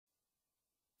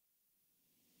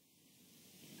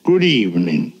Good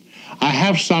evening. I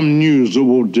have some news that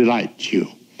will delight you.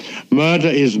 Murder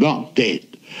is not dead.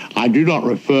 I do not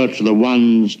refer to the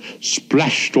ones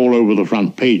splashed all over the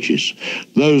front pages.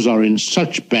 Those are in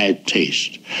such bad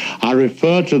taste. I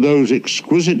refer to those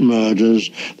exquisite murders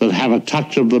that have a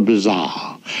touch of the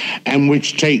bizarre and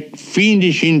which take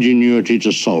fiendish ingenuity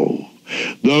to solve.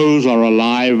 Those are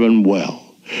alive and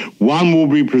well. One will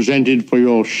be presented for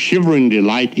your shivering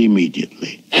delight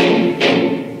immediately.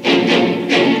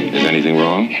 Is anything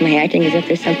wrong? Am I acting as if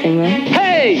there's something wrong?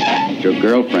 Hey! Your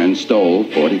girlfriend stole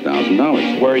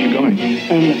 $40,000. Where are you going?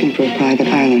 I'm looking for a private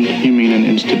island. You mean an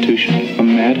institution? A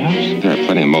madhouse? There are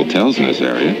plenty of motels in this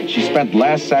area. She spent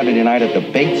last Saturday night at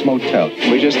the Bates Motel.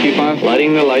 We just keep on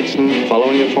lighting the lights and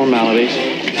following the formalities.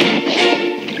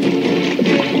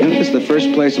 Isn't this the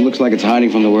first place that looks like it's hiding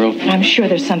from the world? I'm sure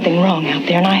there's something wrong out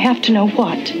there, and I have to know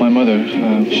what. My mother,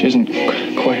 she isn't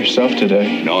quite herself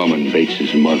today. Norman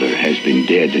Bates's mother has been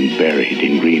dead and buried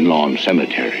in Green Lawn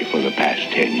Cemetery for the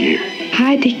past 10 years.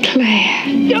 I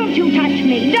declare. Don't you touch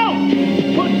me! Don't!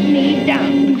 Put me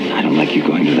down! I don't like you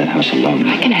going to that house alone.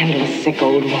 I can handle a sick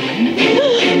old woman.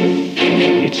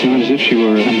 It's not as if she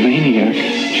were a maniac.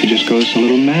 She just goes a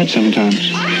little mad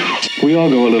sometimes. We all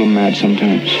go a little mad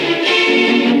sometimes.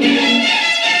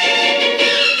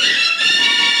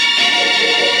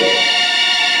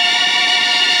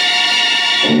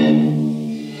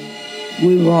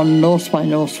 We were on North by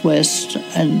Northwest,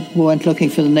 and we weren't looking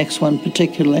for the next one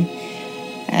particularly.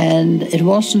 And it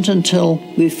wasn't until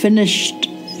we finished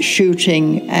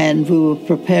shooting and we were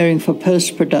preparing for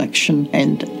post-production,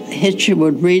 and Hitch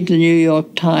would read the New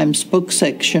York Times book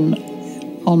section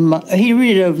he'd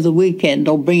read it over the weekend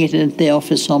or bring it into the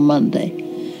office on Monday.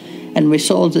 And we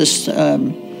saw this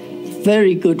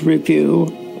very good review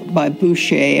by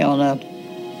Boucher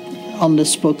on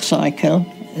this book, Psycho.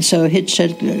 So Hitch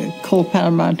said, call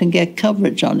Paramount and get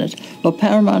coverage on it. Well,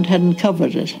 Paramount hadn't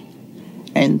covered it.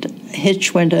 And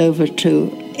Hitch went over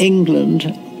to England,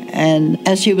 and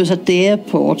as he was at the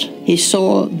airport, he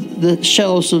saw the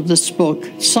shelves of this book,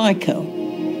 Psycho.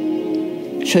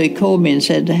 So he called me and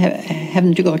said,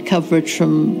 haven't you got coverage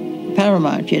from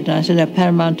Paramount yet? And I said, no,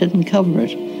 Paramount didn't cover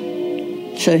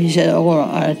it. So he said, all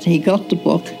right. He got the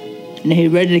book, and he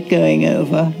read it going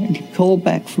over, and he called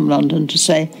back from London to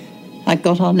say, I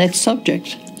got our next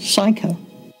subject, Psycho.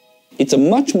 It's a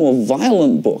much more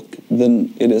violent book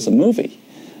than it is a movie.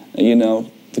 You know,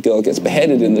 the girl gets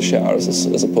beheaded in the shower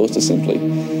as opposed to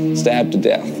simply stabbed to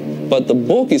death. But the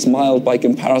book is mild by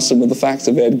comparison with the facts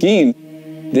of Ed Gein.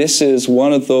 This is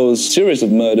one of those series of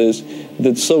murders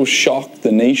that so shocked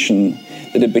the nation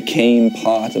that it became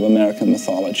part of American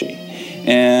mythology.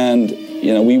 And,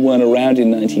 you know, we weren't around in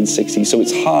 1960, so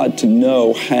it's hard to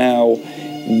know how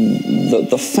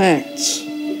the facts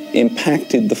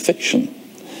impacted the fiction.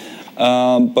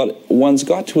 But one's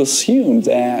got to assume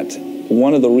that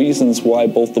one of the reasons why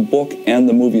both the book and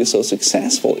the movie are so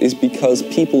successful is because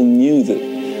people knew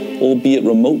that, albeit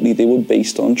remotely, they were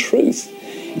based on truth.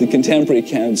 The contemporary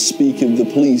accounts speak of the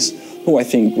police, who I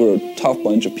think were a tough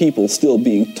bunch of people, still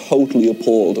being totally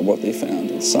appalled at what they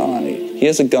found inside.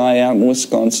 Here's a guy out in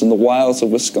Wisconsin, the wilds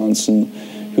of Wisconsin,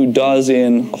 who does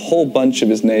in a whole bunch of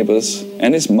his neighbors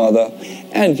and his mother.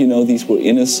 And, you know, these were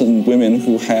innocent women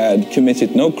who had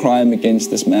committed no crime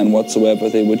against this man whatsoever.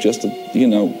 They were just, you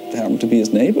know, happened to be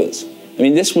his neighbors. I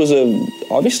mean, this was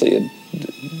obviously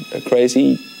a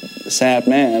crazy, sad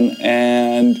man,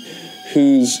 and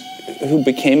who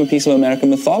became a piece of American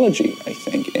mythology, I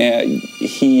think.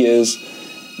 He is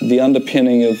the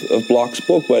underpinning of Bloch's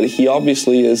book, but he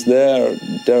obviously is there,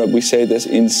 we say this,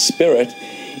 in spirit,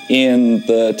 in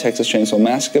the Texas Chainsaw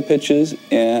Massacre pictures,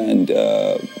 and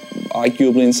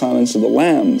arguably in Silence of the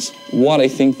Lambs. What I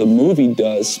think the movie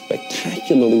does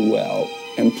spectacularly well,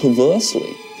 and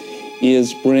perversely,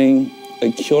 is bring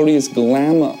a curious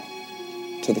glamour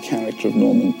to the character of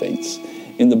Norman Bates.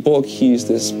 In the book, he's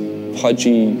this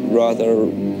pudgy, rather,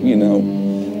 you know,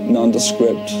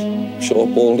 nondescript,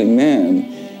 short, balding man.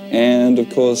 And, of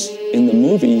course, in the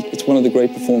movie, it's one of the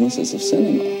great performances of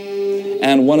cinema.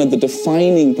 And one of the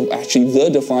defining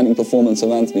performance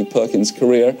of Anthony Perkins'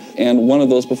 career, and one of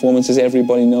those performances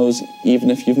everybody knows,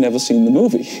 even if you've never seen the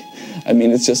movie. I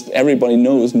mean, it's just, everybody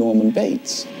knows Norman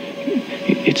Bates.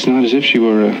 It's not as if she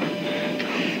were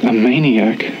a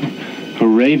maniac, a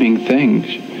raving thing.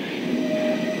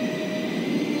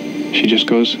 She just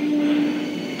goes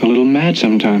a little mad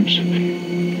sometimes.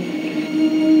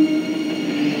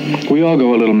 We all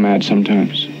go a little mad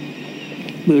sometimes.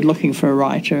 We were looking for a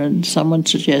writer, and someone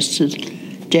suggested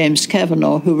James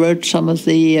Kavanagh, who wrote some of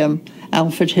the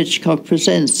Alfred Hitchcock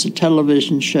Presents, the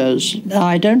television shows. Now,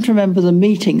 I don't remember the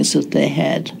meetings that they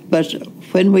had, but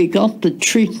when we got the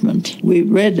treatment, we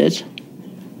read it,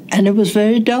 and it was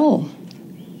very dull.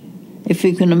 If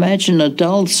you can imagine a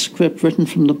dull script written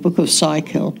from the book of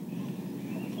Psycho,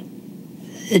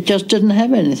 it just didn't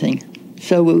have anything.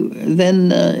 So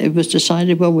then it was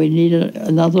decided, well, we need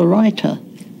another writer.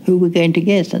 Who we're going to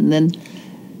get? And then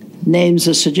names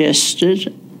are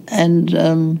suggested,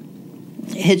 and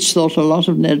Hitch thought a lot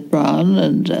of Ned Brown,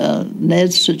 and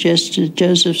Ned suggested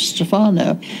Joseph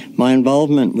Stefano. My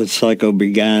involvement with Psycho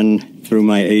began through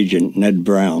my agent, Ned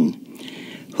Brown,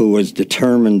 who was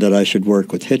determined that I should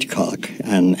work with Hitchcock.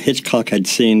 And Hitchcock had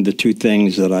seen the two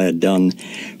things that I had done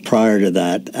prior to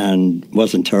that and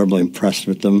wasn't terribly impressed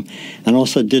with them, and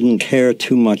also didn't care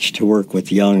too much to work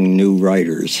with young, new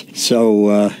writers.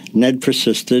 So Ned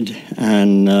persisted,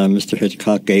 and Mr.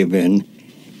 Hitchcock gave in.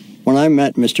 When I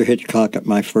met Mr. Hitchcock at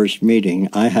my first meeting,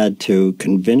 I had to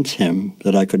convince him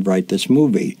that I could write this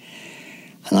movie.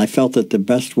 And I felt that the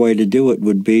best way to do it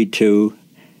would be to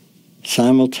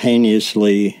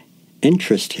simultaneously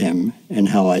interest him in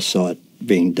how I saw it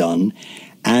being done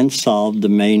and solve the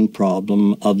main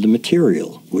problem of the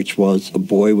material, which was a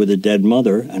boy with a dead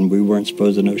mother, and we weren't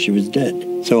supposed to know she was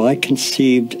dead. So I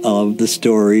conceived of the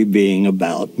story being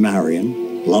about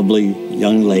Marion, lovely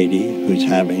young lady who's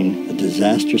having a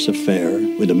disastrous affair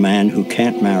with a man who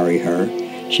can't marry her.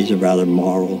 She's a rather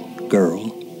moral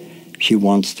girl. She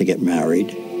wants to get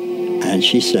married, and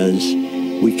she says,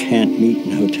 we can't meet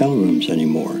in hotel rooms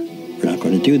anymore. We're not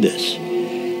going to do this.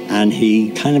 And he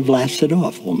kind of laughs it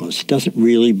off almost. He doesn't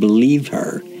really believe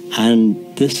her.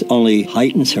 And this only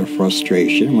heightens her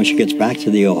frustration. When she gets back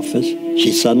to the office,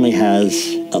 she suddenly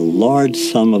has a large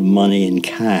sum of money in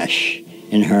cash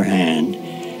in her hand,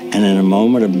 and in a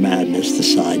moment of madness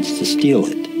decides to steal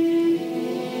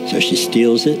it. So she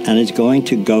steals it and is going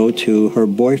to go to her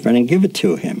boyfriend and give it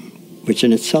to him, which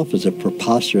in itself is a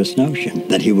preposterous notion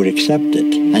that he would accept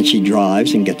it. And she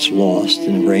drives and gets lost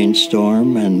in a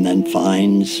rainstorm and then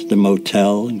finds the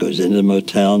motel and goes into the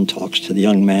motel and talks to the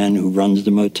young man who runs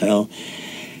the motel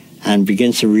and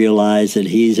begins to realize that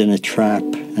he's in a trap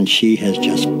and she has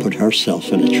just put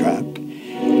herself in a trap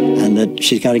and that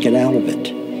she's got to get out of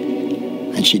it.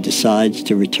 And she decides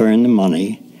to return the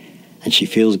money, and she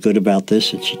feels good about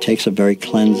this, and she takes a very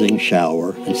cleansing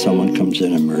shower, and someone comes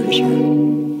in and murders her.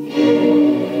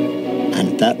 And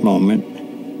at that moment,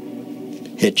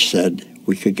 Hitch said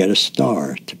we could get a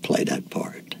star to play that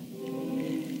part.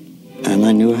 And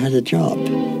I knew I had a job,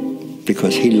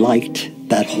 because he liked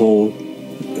that whole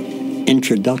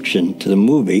introduction to the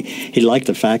movie. He liked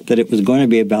the fact that it was going to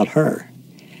be about her.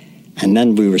 And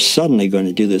then we were suddenly going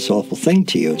to do this awful thing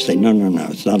to you and say, no, no, no,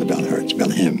 it's not about her, it's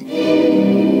about him.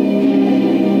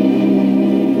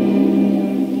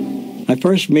 My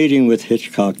first meeting with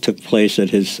Hitchcock took place at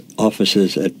his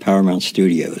offices at Paramount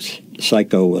Studios.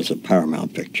 Psycho was a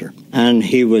Paramount picture. And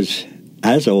he was,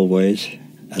 as always,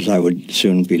 as I would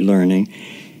soon be learning,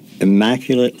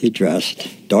 immaculately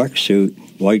dressed, dark suit,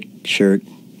 white shirt,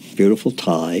 beautiful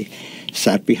tie,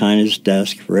 sat behind his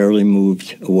desk, rarely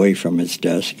moved away from his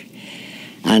desk,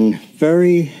 and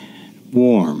very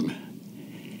warm.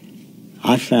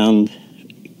 I found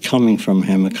coming from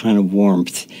him a kind of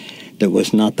warmth that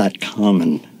was not that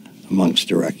common amongst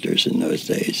directors in those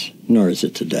days, nor is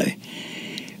it today.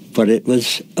 But it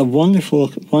was a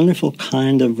wonderful, wonderful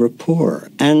kind of rapport.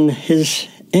 And his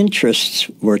interests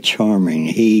were charming.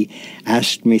 He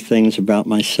asked me things about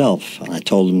myself. I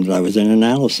told him that I was in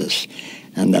analysis,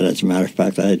 and that, as a matter of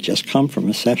fact, I had just come from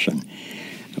a session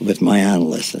with my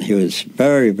analyst, and he was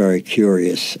very, very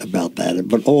curious about that,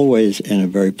 but always in a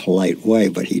very polite way,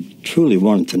 but he truly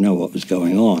wanted to know what was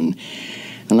going on.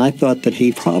 And I thought that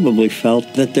he probably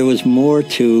felt that there was more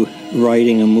to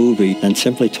writing a movie than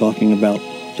simply talking about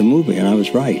the movie, and I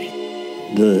was right.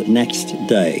 The next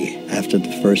day, after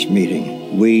the first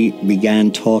meeting, we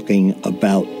began talking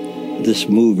about this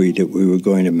movie that we were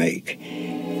going to make,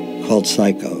 called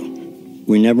Psycho.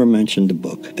 We never mentioned the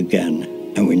book again,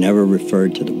 and we never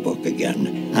referred to the book again.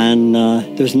 And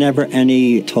there's never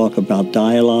any talk about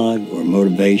dialogue or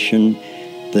motivation.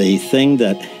 The thing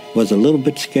that was a little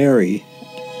bit scary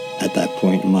at that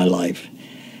point in my life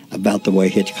about the way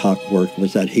Hitchcock worked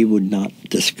was that he would not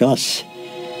discuss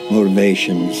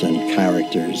motivations and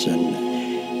characters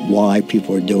and why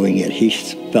people were doing it. He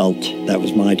felt that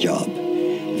was my job.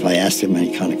 If I asked him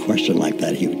any kind of question like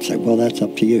that, he would say, well, that's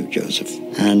up to you, Joseph.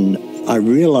 And I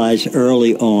realized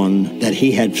early on that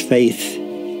he had faith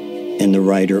in the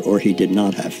writer, or he did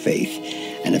not have faith.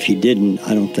 And if he didn't,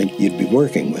 I don't think you'd be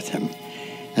working with him.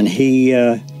 And he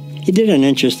He did an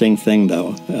interesting thing,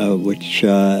 though, which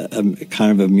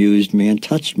kind of amused me and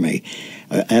touched me.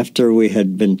 After we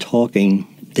had been talking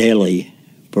daily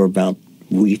for about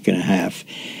a week and a half,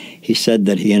 he said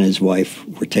that he and his wife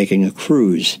were taking a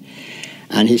cruise.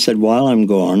 And he said, while I'm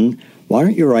gone, why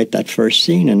don't you write that first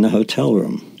scene in the hotel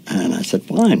room? And I said,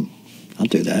 fine, I'll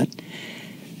do that.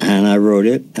 And I wrote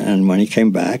it, and when he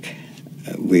came back,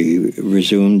 we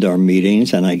resumed our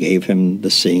meetings, and I gave him the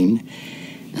scene.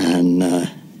 And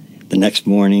the next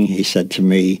morning, he said to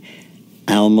me,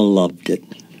 Alma loved it.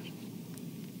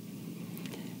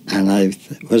 And I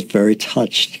was very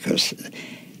touched, because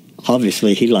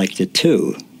obviously he liked it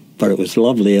too. But it was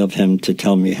lovely of him to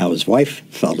tell me how his wife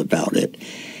felt about it,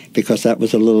 because that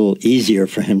was a little easier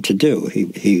for him to do.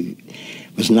 He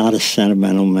was not a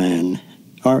sentimental man.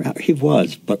 Or he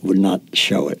was, but would not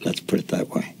show it, let's put it that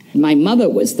way. My mother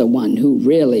was the one who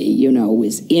really,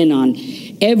 was in on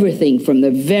everything from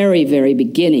the very, very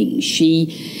beginning.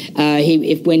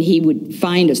 When he would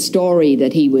find a story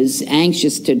that he was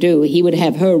anxious to do, he would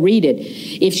have her read it.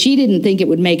 If she didn't think it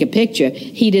would make a picture,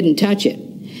 he didn't touch it.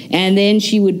 And then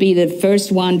she would be the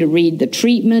first one to read the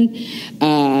treatment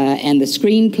and the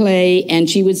screenplay, and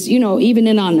she was, even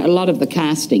in on a lot of the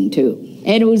casting, too.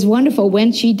 And it was wonderful.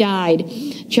 When she died,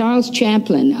 Charles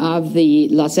Chaplin of the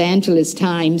Los Angeles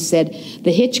Times said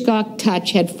the Hitchcock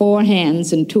touch had 4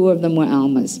 hands and 2 of them were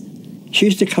Alma's. She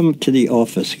used to come to the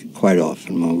office quite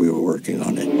often when we were working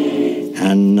on it.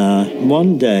 And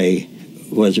one day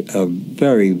was a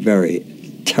very, very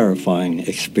terrifying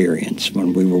experience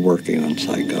when we were working on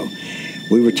Psycho.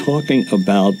 We were talking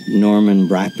about Norman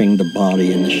wrapping the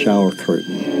body in the shower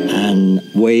curtain and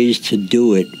ways to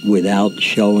do it without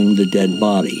showing the dead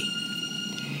body.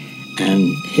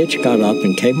 And Hitch got up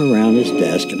and came around his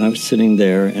desk, and I was sitting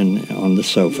there on the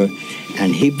sofa,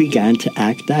 and he began to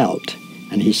act out.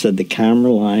 And he said, the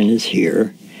camera line is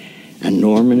here, and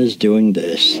Norman is doing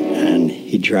this, and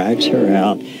he drags her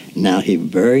out. Now he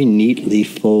very neatly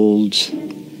folds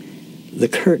the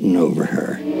curtain over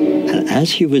her. And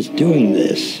as he was doing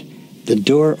this, the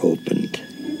door opened,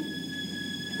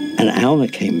 and Alma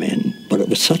came in. But it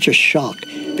was such a shock,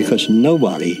 because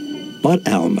nobody but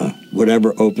Alma would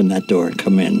ever open that door and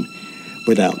come in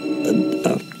without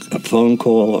a phone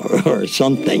call or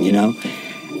something,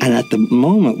 And at the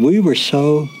moment, we were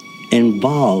so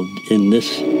involved in this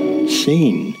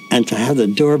scene, and to have the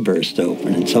door burst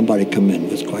open and somebody come in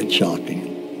was quite shocking.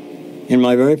 In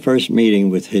my very first meeting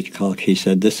with Hitchcock, he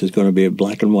said, this is going to be a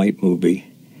black and white movie,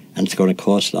 and it's going to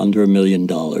cost under $1 million.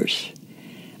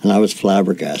 And I was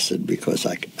flabbergasted, because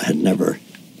I had never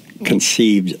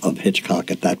conceived of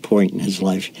Hitchcock at that point in his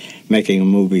life making a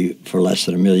movie for less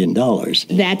than $1 million.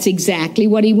 That's exactly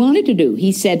what he wanted to do.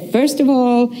 He said, first of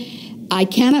all, I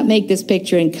cannot make this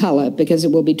picture in color because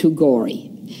it will be too gory.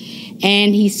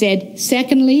 And he said,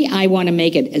 secondly, I want to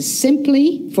make it as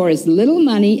simply for as little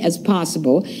money as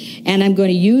possible, and I'm going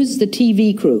to use the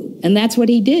TV crew. And that's what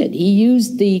he did. He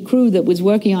used the crew that was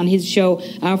working on his show,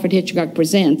 Alfred Hitchcock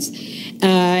Presents,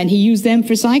 and he used them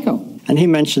for Psycho. And he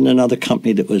mentioned another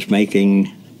company that was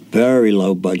making very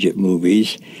low-budget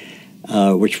movies,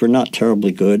 which were not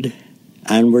terribly good,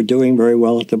 and were doing very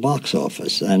well at the box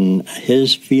office. And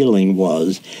his feeling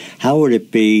was, how would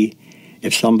it be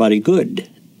if somebody good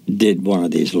did one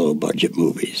of these low-budget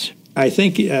movies? I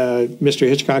think Mr.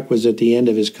 Hitchcock was at the end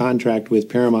of his contract with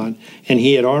Paramount, and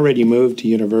he had already moved to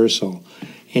Universal.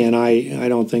 And I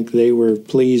don't think they were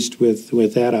pleased with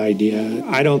that idea.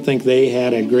 I don't think they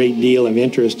had a great deal of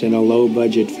interest in a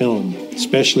low-budget film,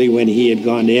 especially when he had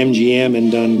gone to MGM and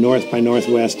done North by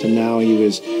Northwest, and now he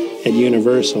was at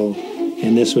Universal.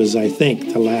 And this was, I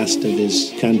think, the last of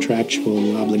his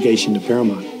contractual obligation to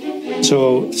Paramount.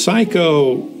 So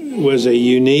Psycho was a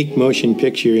unique motion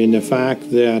picture in the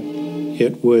fact that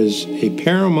it was a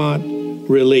Paramount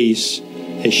release,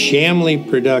 a Shamley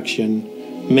production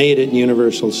made at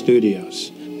Universal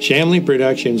Studios. Shamley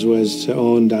Productions was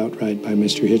owned outright by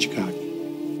Mr. Hitchcock.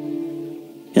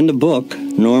 In the book,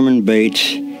 Norman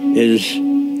Bates is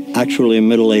actually a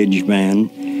middle-aged man,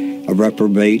 a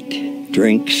reprobate,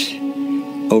 drinks,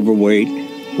 overweight,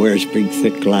 wears big,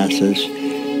 thick glasses,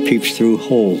 peeps through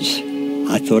holes.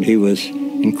 I thought he was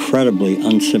incredibly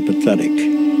unsympathetic.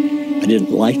 I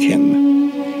didn't like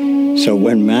him. So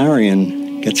when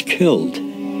Marion gets killed,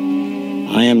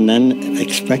 I am then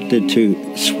expected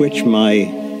to switch my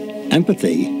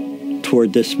empathy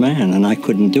toward this man, and I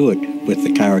couldn't do it with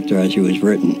the character as he was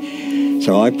written.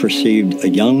 So I perceived a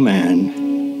young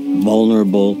man,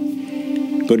 vulnerable,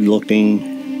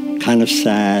 good-looking, kind of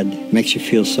sad, makes you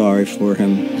feel sorry for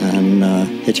him. And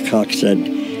Hitchcock said,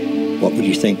 "What would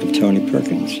you think of Tony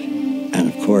Perkins?" And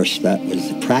of course, that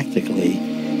was practically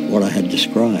what I had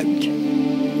described.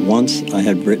 Once I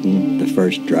had written the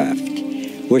first draft,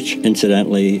 which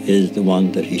incidentally is the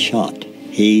one that he shot.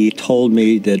 He told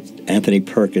me that Anthony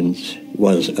Perkins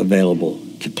was available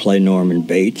to play Norman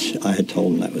Bates. I had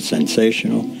told him that was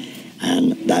sensational,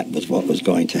 and that was what was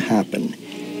going to happen.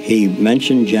 He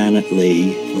mentioned Janet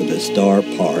Leigh for the star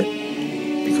part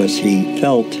because he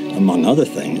felt, among other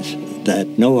things, that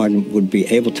no one would be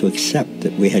able to accept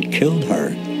that we had killed her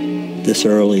this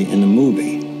early in the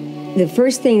movie. The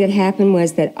first thing that happened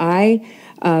was that I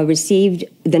received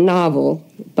the novel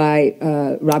by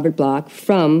Robert Bloch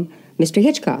from Mr.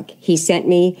 Hitchcock. He sent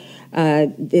me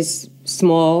this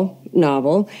small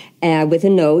novel with a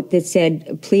note that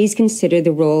said, please consider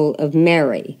the role of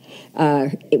Mary.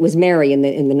 It was Mary in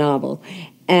the novel.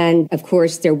 And, of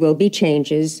course, there will be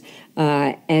changes.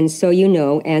 And so you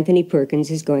know Anthony Perkins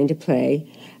is going to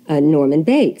play Norman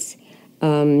Bates.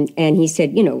 And he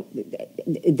said, you know,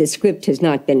 the script has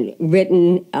not been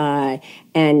written,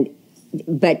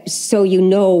 but so you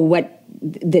know what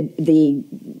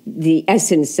the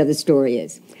essence of the story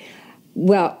is.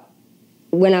 Well,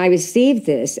 when I received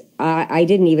this, I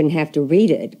didn't even have to read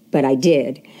it, but I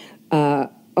did,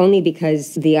 only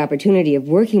because the opportunity of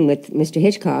working with Mr.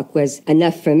 Hitchcock was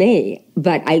enough for me.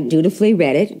 But I dutifully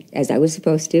read it, as I was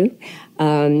supposed to,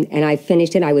 and I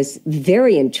finished it. I was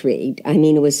very intrigued. I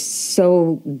mean, it was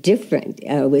so different.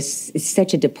 It was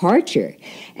such a departure,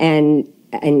 and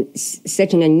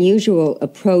such an unusual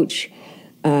approach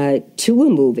to a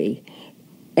movie.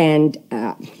 And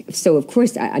so, of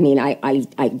course,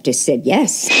 I just said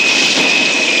yes.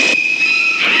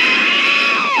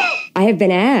 I have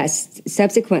been asked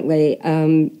subsequently,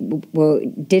 well,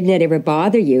 didn't it ever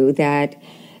bother you that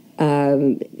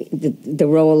the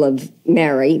role of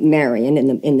Marion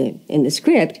in the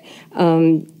script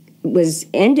was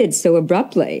ended so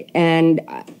abruptly? And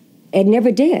it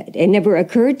never did. It never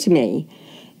occurred to me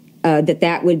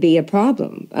that would be a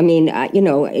problem. I mean,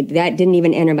 that didn't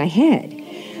even enter my head.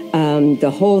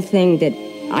 The whole thing that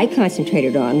I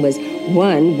concentrated on was,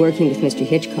 one, working with Mr.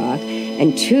 Hitchcock,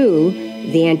 and two,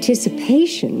 the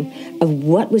anticipation of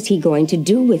what was he going to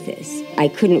do with this. I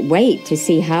couldn't wait to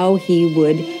see how he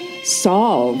would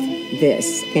solve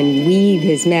this and weave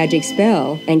his magic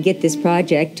spell and get this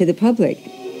project to the public.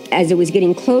 As it was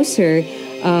getting closer,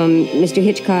 Mr.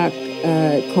 Hitchcock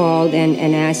called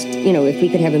and asked, if we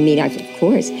could have a meeting. I said, of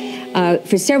course,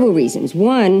 for several reasons.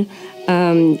 One,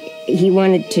 he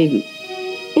wanted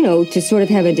to sort of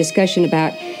have a discussion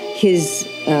about his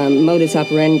modus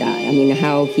operandi. I mean,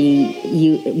 how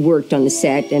he worked on the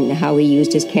set and how he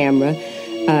used his camera.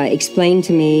 Explained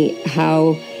to me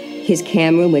how his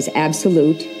camera was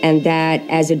absolute, and that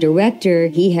as a director,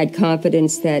 he had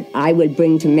confidence that I would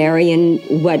bring to Marion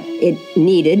what it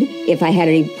needed. If I had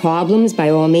any problems, by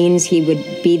all means, he would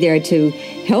be there to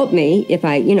help me if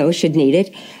I, should need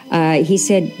it. He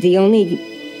said the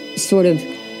only sort of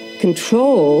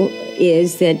control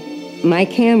is that my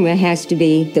camera has to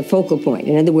be the focal point.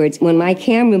 In other words, when my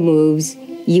camera moves,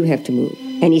 you have to move.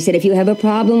 And he said, if you have a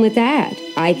problem with that,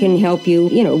 I can help you,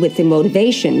 with the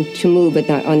motivation to move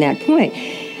on that point.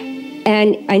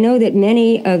 And I know that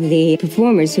many of the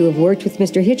performers who have worked with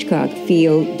Mr. Hitchcock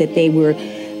feel that they were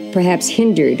perhaps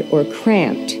hindered or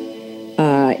cramped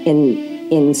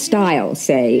in style,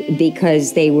 say,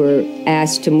 because they were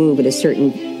asked to move at a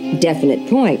certain definite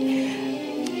point.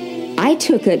 I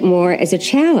took it more as a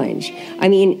challenge. I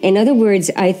mean, in other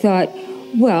words, I thought,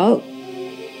 well,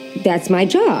 that's my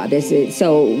job.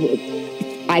 So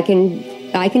I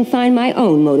can find my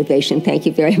own motivation. Thank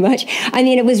you very much. I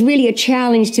mean, it was really a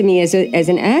challenge to me as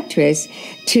an actress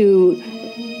to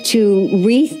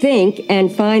rethink and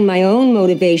find my own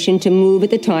motivation to move at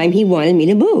the time he wanted me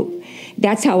to move.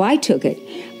 That's how I took it.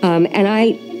 And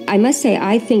I must say,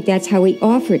 I think that's how he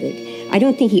offered it. I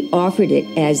don't think he offered it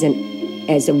as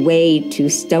a way to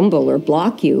stumble or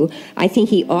block you. I think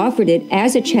he offered it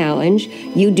as a challenge.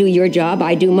 You do your job,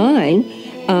 I do mine.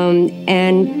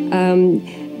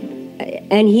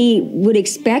 And he would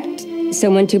expect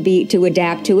someone to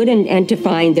adapt to it and to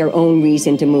find their own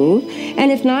reason to move.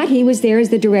 And if not, he was there as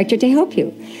the director to help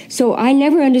you. So I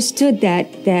never understood that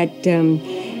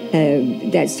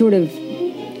sort of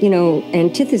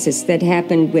antithesis that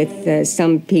happened with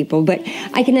some people. But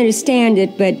I can understand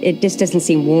it, but it just doesn't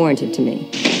seem warranted to me.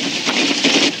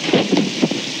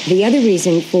 The other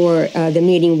reason for the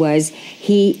meeting was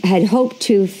he had hoped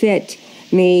to fit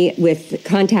me with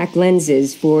contact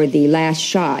lenses for the last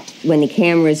shot, when the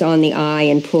camera's on the eye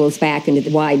and pulls back into the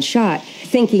wide shot,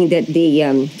 thinking that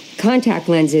the contact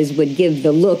lenses would give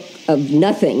the look of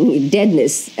nothing,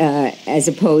 deadness, as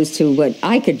opposed to what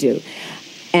I could do.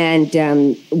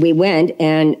 And we went,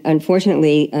 and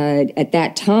unfortunately, at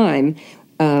that time,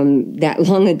 that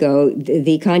long ago,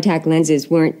 the contact lenses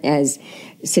weren't as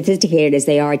sophisticated as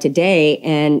they are today,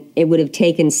 and it would have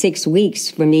taken 6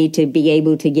 weeks for me to be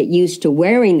able to get used to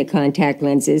wearing the contact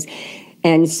lenses,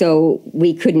 and so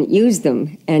we couldn't use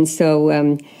them. And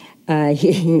so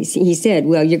he said,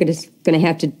 well, you're going to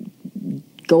have to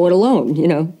go it alone, you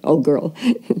know, old girl.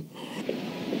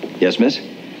 Yes, miss?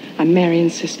 I'm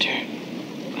Marion's sister.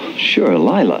 Sure,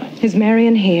 Lila. Is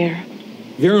Marion here?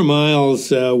 Vera Miles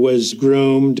was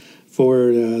groomed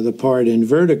for the part in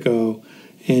Vertigo,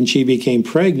 and she became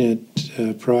pregnant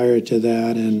prior to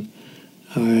that, and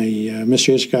Mr.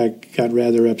 Hitchcock got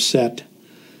rather upset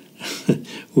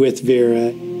with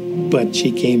Vera, but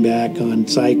she came back on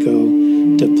Psycho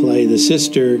to play the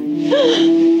sister.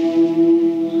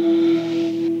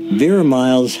 Vera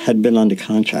Miles had been under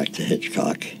contract to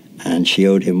Hitchcock, and she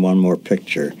owed him one more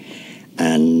picture.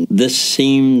 And this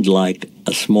seemed like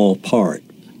a small part,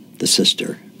 the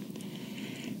sister.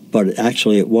 But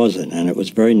actually it wasn't, and it was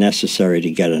very necessary to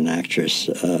get an actress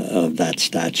of that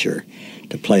stature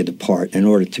to play the part in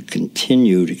order to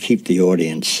continue to keep the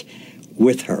audience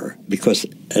with her. Because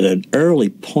at an early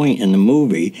point in the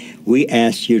movie, we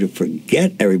asked you to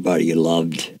forget everybody you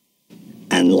loved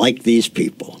and like these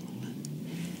people.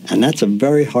 And that's a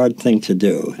very hard thing to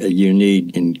do. You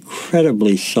need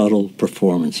incredibly subtle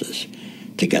performances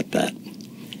to get that.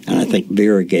 And I think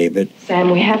Vera gave it. Sam,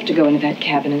 we have to go into that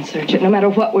cabin and search it, no matter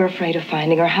what we're afraid of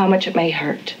finding or how much it may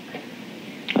hurt.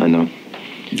 I know.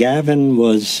 Gavin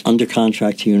was under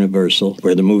contract to Universal,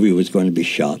 where the movie was going to be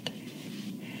shot.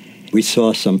 We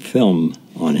saw some film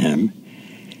on him,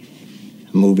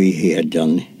 a movie he had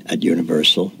done at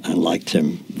Universal, and liked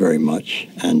him very much,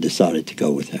 and decided to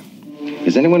go with him.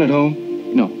 Is anyone at home?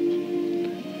 No.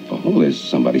 Oh, there's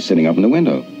somebody sitting up in the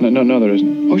window. No, there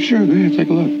isn't. Oh, sure, go ahead, take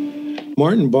a look.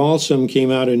 Martin Balsam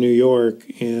came out of New York,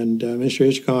 and Mr.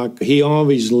 Hitchcock, he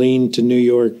always leaned to New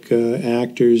York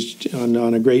actors on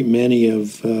a great many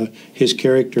of his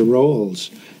character roles.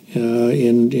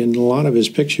 In a lot of his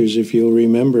pictures, if you'll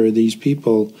remember, these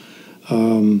people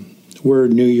were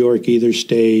New York, either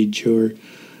stage or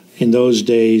in those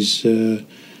days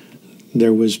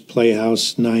there was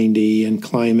Playhouse 90 and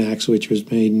Climax, which was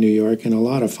made in New York, and a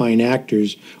lot of fine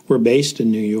actors were based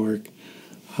in New York.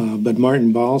 But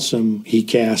Martin Balsam, he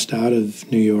cast out of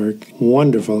New York.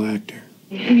 Wonderful actor.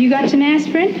 Have you got some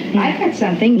aspirin? I've got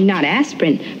something. Not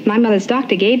aspirin. My mother's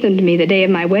doctor gave them to me the day of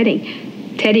my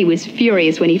wedding. Teddy was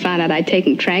furious when he found out I'd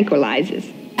taken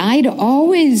tranquilizers. I'd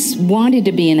always wanted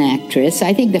to be an actress.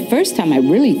 I think the first time I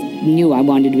really knew I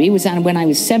wanted to be was when I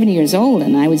was 7 years old,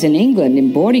 and I was in England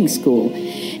in boarding school.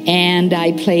 And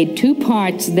I played 2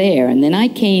 parts there, and then I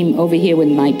came over here with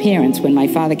my parents when my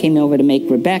father came over to make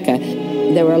Rebecca.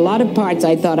 There were a lot of parts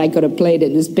I thought I could have played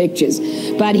in his pictures,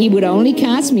 but he would only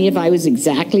cast me if I was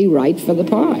exactly right for the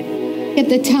part. At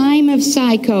the time of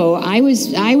Psycho, I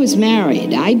was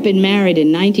married. I'd been married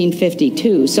in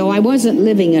 1952, so I wasn't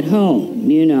living at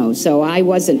home, you know, so I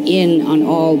wasn't in on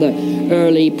all the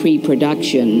early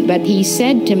pre-production. But he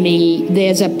said to me,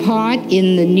 there's a part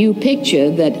in the new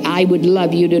picture that I would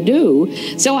love you to do.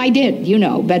 So I did, you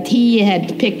know, but he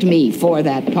had picked me for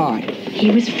that part.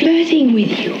 He was flirting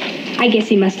with you. I guess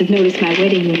he must have noticed my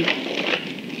wedding ring.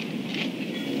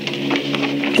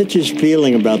 Hitch's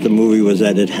feeling about the movie was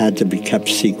that it had to be kept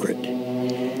secret,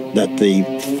 that the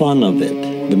fun of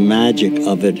it, the magic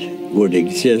of it, would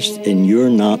exist in your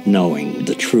not knowing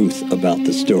the truth about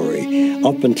the story.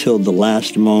 Up until the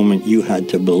last moment, you had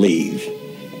to believe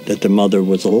that the mother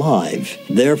was alive.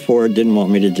 Therefore, didn't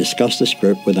want me to discuss the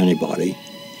script with anybody,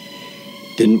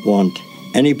 didn't want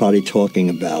anybody talking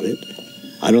about it.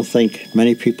 I don't think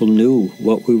many people knew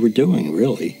what we were doing,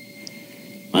 really.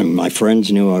 My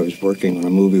friends knew I was working on a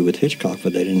movie with Hitchcock,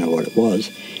 but they didn't know what it was.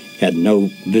 Had no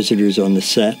visitors on the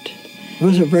set. It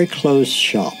was a very closed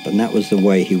shop, and that was the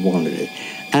way he wanted it.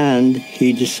 And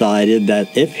he decided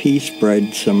that if he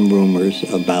spread some rumors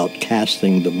about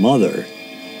casting the mother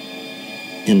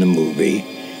in the movie,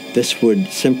 this would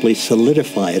simply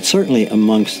solidify it, certainly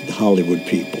amongst the Hollywood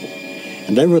people.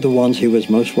 And they were the ones he was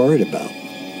most worried about.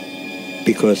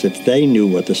 Because if they knew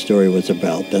what the story was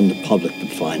about, then the public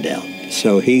would find out.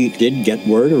 So he did get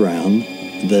word around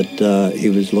that he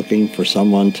was looking for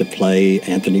someone to play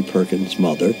Anthony Perkins'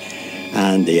 mother,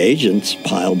 and the agents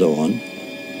piled on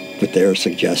with their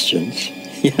suggestions,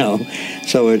 you know.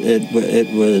 So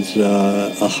it was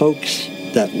a hoax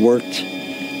that worked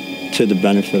to the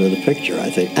benefit of the picture, I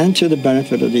think, and to the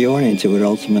benefit of the audience who would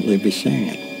ultimately be seeing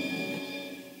it.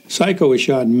 Psycho was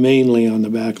shot mainly on the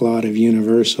back lot of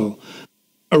Universal.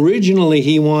 Originally,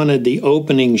 he wanted the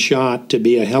opening shot to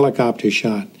be a helicopter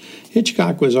shot.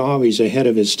 Hitchcock was always ahead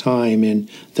of his time in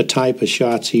the type of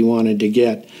shots he wanted to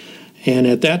get. And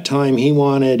at that time, he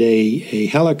wanted a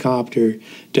helicopter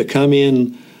to come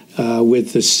in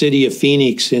with the city of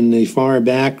Phoenix in the far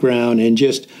background and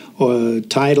just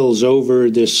titles over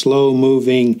this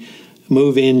slow-moving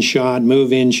move-in shot,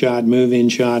 move-in shot, move-in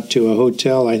shot to a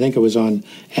hotel. I think it was on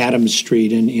Adams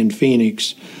Street in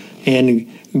Phoenix. And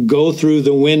go through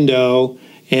the window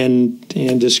and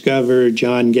discover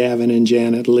John Gavin and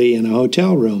Janet Leigh in a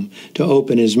hotel room to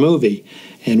open his movie.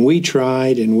 And we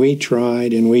tried and we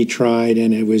tried and we tried,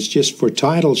 and it was just for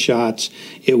title shots,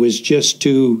 it was just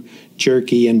too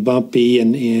jerky and bumpy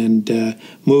and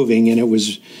moving. And it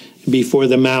was before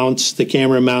the mounts, the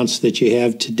camera mounts that you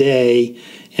have today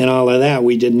and all of that.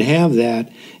 We didn't have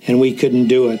that, and we couldn't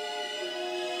do it.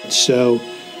 So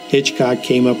Hitchcock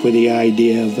came up with the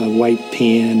idea of a white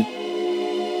pan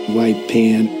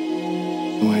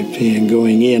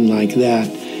going in like that,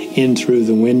 in through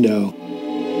the window.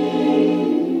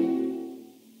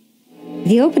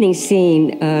 The opening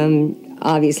scene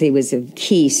obviously was a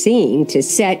key scene to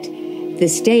set the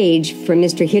stage for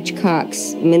Mr.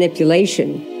 Hitchcock's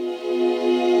manipulation.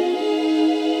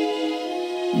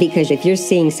 Because if you're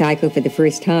seeing Psycho for the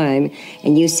first time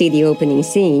and you see the opening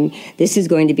scene, this is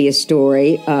going to be a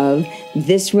story of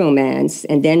this romance.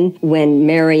 And then when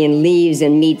Marion leaves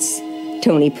and meets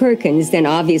Tony Perkins, then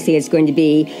obviously it's going to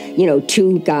be, you know,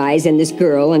 two guys and this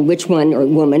girl, and which one, or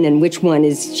woman, and which one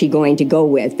is she going to go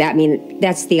with?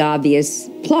 That's the obvious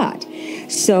plot.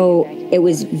 So it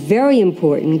was very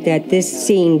important that this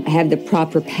scene have the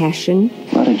proper passion.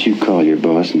 Why don't you call your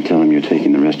boss and tell him you're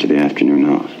taking the rest of the afternoon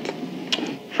off?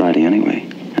 Friday anyway,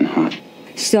 and hot.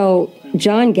 So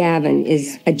John Gavin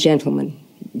is a gentleman.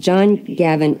 John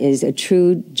Gavin is a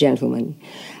true gentleman,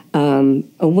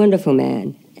 a wonderful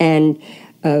man, and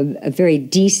a very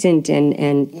decent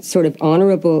and sort of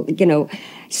honorable, you know.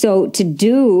 So to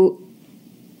do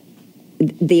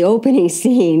the opening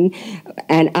scene,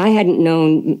 and I hadn't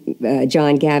known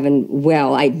John Gavin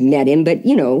well. I'd met him, but,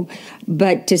 you know,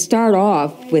 but to start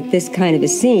off with this kind of a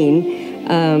scene,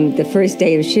 the first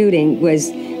day of shooting was,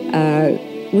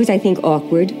 I think,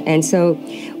 awkward. And so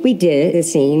we did the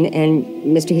scene, and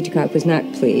Mr. Hitchcock was not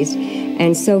pleased.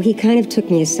 And so he kind of took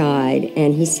me aside,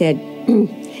 and he said,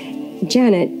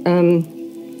 Janet,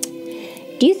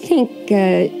 do you think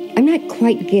I'm not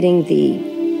quite getting the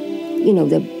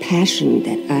passion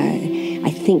that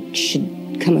I think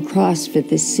should come across for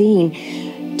this scene?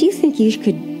 Do you think you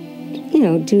could,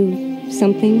 do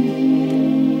something?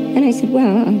 And I said,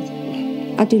 well,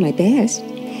 I'll do my best.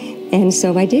 And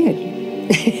so I did.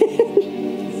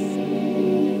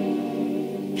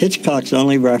 Hitchcock's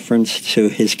only reference to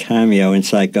his cameo in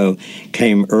Psycho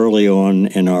came early on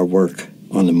in our work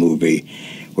on the movie,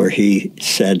 where he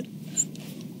said,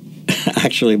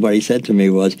 actually what he said to me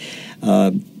was,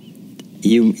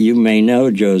 you may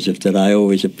know, Joseph, that I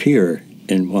always appear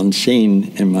in one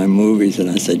scene in my movies. And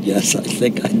I said, yes, I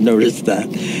think I noticed that.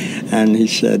 And he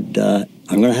said,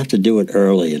 I'm going to have to do it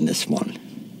early in this one.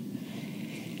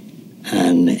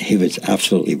 And he was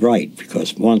absolutely right,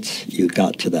 because once you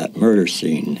got to that murder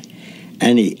scene,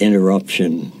 any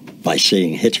interruption by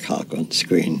seeing Hitchcock on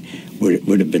screen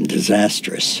would have been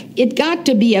disastrous. It got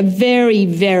to be a very,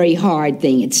 very hard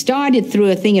thing. It started through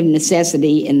a thing of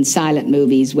necessity in silent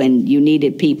movies when you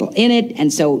needed people in it,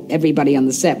 and so everybody on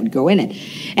the set would go in it.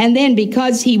 And then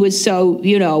because he was so,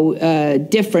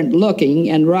 different looking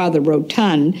and rather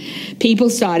rotund, people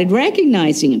started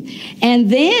recognizing him. And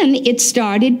then it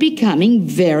started becoming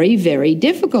very, very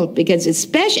difficult, because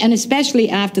especially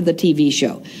after the TV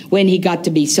show, when he got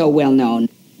to be so well known.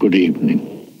 Good evening.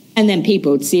 And then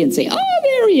people would see and say, oh,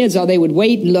 there he is, or they would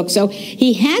wait and look. So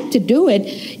he had to do it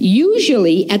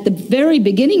usually at the very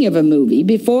beginning of a movie,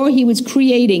 before he was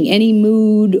creating any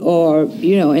mood or,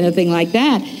 anything like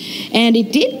that. And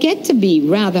it did get to be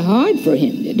rather hard for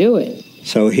him to do it.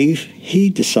 So he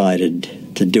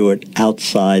decided to do it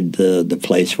outside the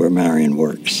place where Marion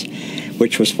works,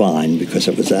 which was fine, because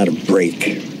it was at a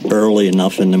break early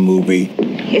enough in the movie.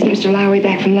 Isn't Mr. Lowry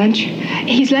back from lunch?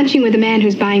 He's lunching with the man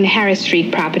who's buying the Harris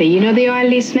Street property. You know, the oil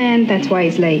lease man? That's why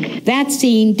he's late. That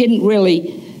scene didn't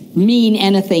really mean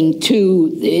anything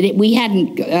we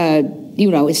hadn't,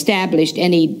 established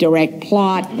any direct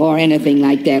plot or anything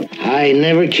like that. I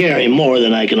never carry more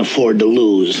than I can afford to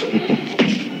lose.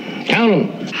 Count 'em.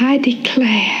 I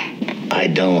declare. I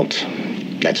don't.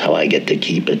 That's how I get to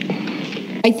keep it.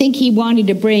 I think he wanted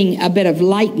to bring a bit of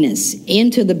lightness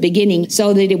into the beginning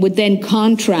so that it would then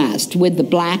contrast with the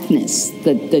blackness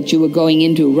that you were going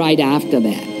into right after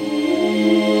that.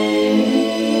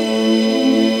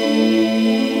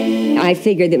 I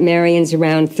figure that Marion's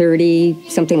around 30,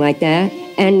 something like that.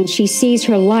 And she sees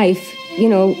her life, you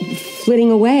know, flitting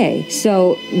away.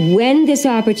 So when this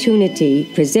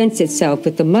opportunity presents itself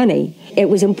with the money, it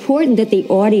was important that the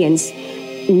audience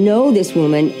know this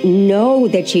woman, know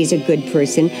that she's a good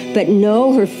person, but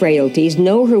know her frailties,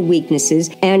 know her weaknesses.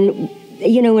 And,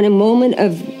 you know, in a moment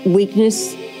of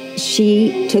weakness,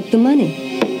 she took the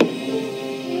money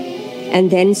and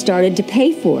then started to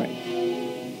pay for it.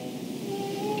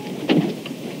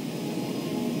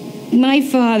 My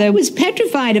father was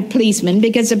petrified of policemen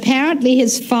because apparently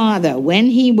his father, when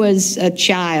he was a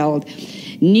child,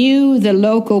 knew the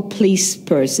local police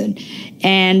person.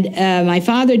 And my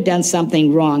father had done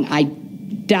something wrong. I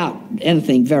doubt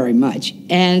anything very much.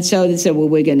 And so they said, well,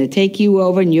 we're going to take you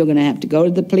over and you're going to have to go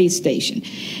to the police station.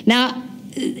 Now,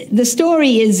 the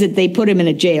story is that they put him in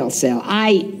a jail cell.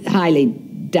 I highly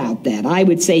doubt that. I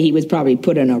would say he was probably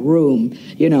put in a room,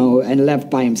 you know, and left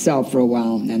by himself for a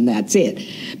while, and that's it.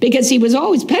 Because he was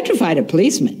always petrified of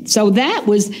policemen. So that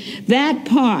was that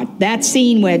part, that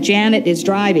scene where Janet is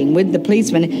driving with the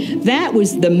policeman, that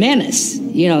was the menace,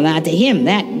 you know, not to him.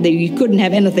 You couldn't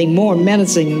have anything more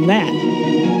menacing than that.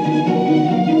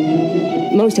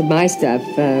 Most of my stuff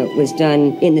was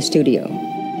done in the studio.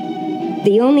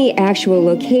 The only actual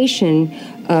location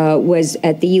was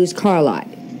at the used car lot,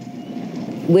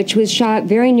 which was shot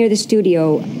very near the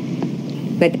studio.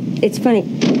 But it's funny,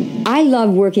 I love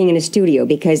working in a studio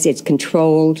because it's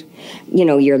controlled. You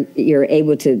know, you're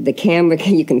able to, the camera,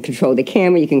 you can control the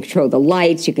camera, you can control the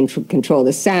lights, you can control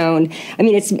the sound. I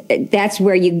mean, that's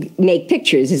where you make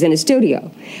pictures, is in a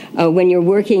studio. When you're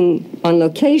working on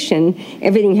location,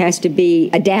 everything has to be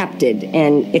adapted,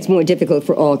 and it's more difficult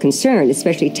for all concerned,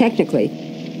 especially technically.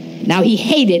 Now, he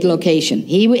hated location.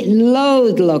 He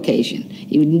loathed location.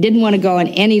 He didn't want to go in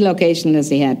any location unless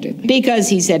he had to. Because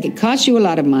he said it costs you a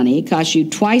lot of money, it costs you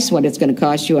twice what it's going to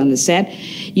cost you on the set.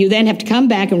 You then have to come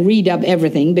back and redub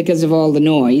everything because of all the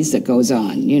noise that goes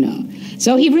on, you know.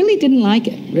 So he really didn't like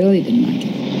it, really didn't like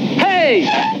it. Hey!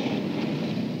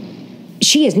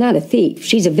 She is not a thief.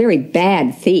 She's a very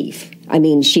bad thief. I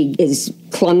mean, she is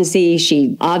clumsy.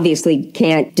 She obviously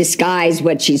can't disguise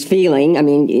what she's feeling. I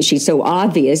mean, she's so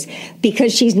obvious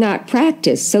because she's not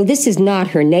practiced. So this is not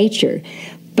her nature.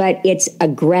 But it's a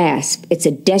grasp. It's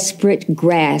a desperate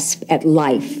grasp at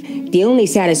life. The only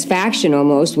satisfaction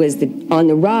almost was that on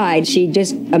the ride, she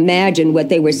just imagined what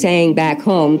they were saying back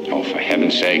home. Oh, for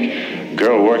heaven's sake.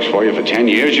 Girl works for you for 10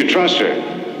 years. You trust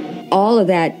her. All of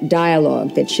that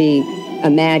dialogue that she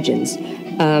imagines,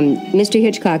 Mr.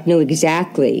 Hitchcock knew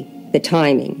exactly the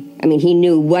timing. I mean, he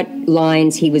knew what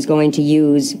lines he was going to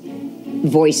use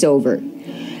voiceover.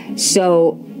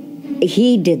 So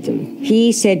he did them.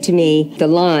 He said to me the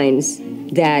lines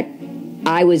that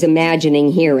I was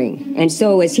imagining hearing. And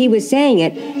so as he was saying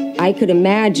it, I could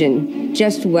imagine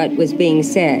just what was being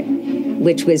said,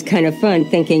 which was kind of fun,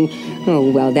 thinking,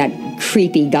 oh, well, that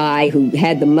creepy guy who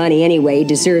had the money anyway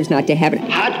deserves not to have it.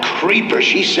 Hot creeper.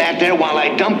 She sat there while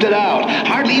I dumped it out.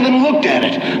 Hardly even looked at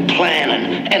it.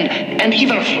 Planning and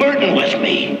even flirting with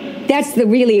me. That's the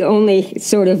really only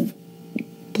sort of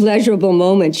pleasurable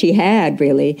moment she had,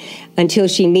 really, until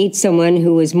she meets someone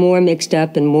who was more mixed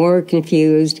up and more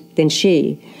confused than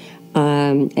she.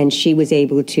 And she was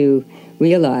able to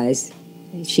realize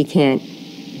she can't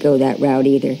go that route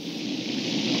either.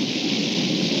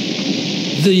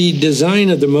 The design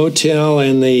of the motel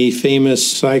and the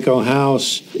famous Psycho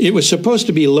house, it was supposed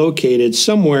to be located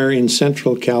somewhere in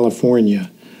Central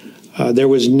California. There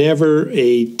was never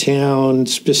a town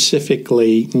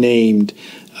specifically named.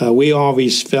 We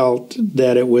always felt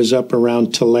that it was up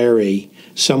around Tulare,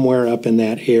 somewhere up in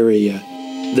that area.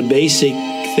 The basic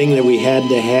thing that we had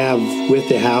to have with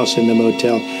the house and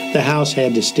the house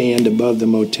had to stand above the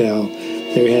motel.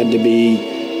 There had to be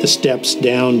the steps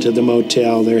down to the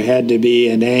motel. There had to be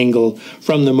an angle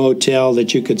from the motel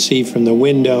that you could see from the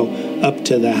window up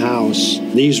to the house.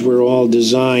 These were all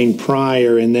designed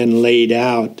prior and then laid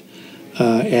out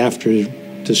after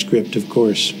the script, of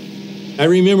course. I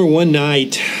remember one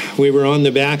night we were on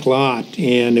the back lot,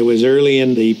 and it was early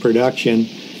in the production,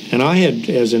 and I had,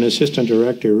 as an assistant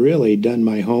director, really done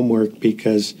my homework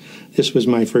because this was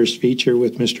my first feature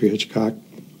with Mr. Hitchcock.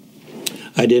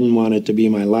 I didn't want it to be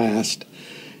my last.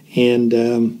 And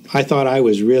I thought I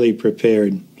was really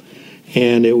prepared.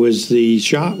 And it was the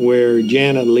shot where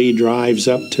Janet Leigh drives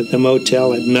up to the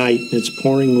motel at night, and it's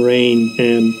pouring rain,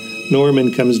 and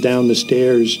Norman comes down the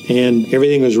stairs, and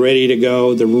everything was ready to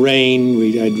go. The rain,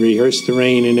 I'd rehearsed the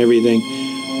rain and everything.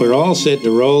 We're all set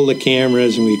to roll the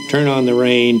cameras, and we turn on the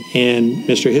rain, and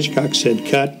Mr. Hitchcock said,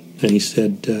 cut. And he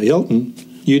said, Hilton,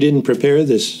 you didn't prepare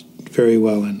this very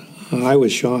well. And I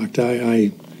was shocked.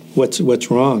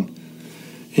 What's wrong?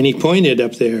 And he pointed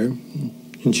up there,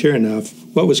 and sure enough,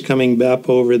 what was coming up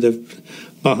over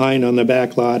behind on the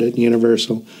back lot at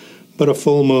Universal? But a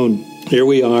full moon. Here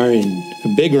we are in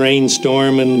a big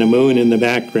rainstorm and the moon in the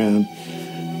background.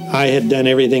 I had done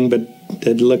everything but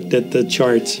had looked at the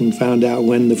charts and found out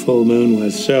when the full moon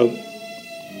was. So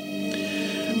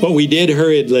what we did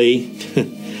hurriedly,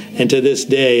 and to this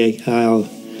day, I'll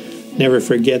never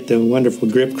forget the wonderful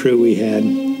grip crew we had.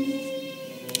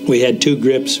 We had 2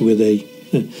 grips with a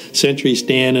sentry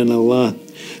stand and a long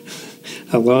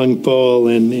pole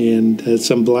and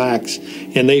some blacks,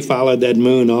 and they followed that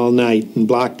moon all night and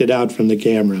blocked it out from the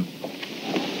camera.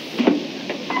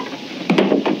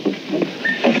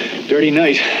 Dirty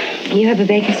night. You have a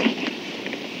vacancy?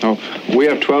 Oh, we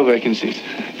have 12 vacancies.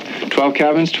 12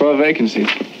 cabins, 12 vacancies.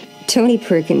 Tony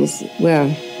Perkins, well,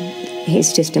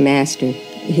 he's just a master.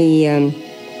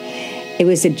 It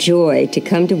was a joy to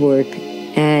come to work,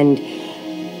 and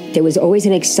there was always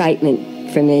an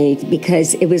excitement for me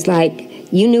because it was like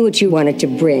you knew what you wanted to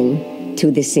bring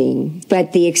to the scene.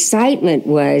 But the excitement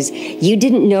was you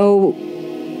didn't know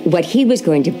what he was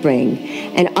going to bring.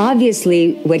 And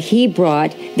obviously what he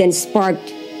brought then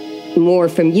sparked more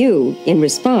from you in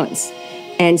response.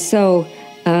 And so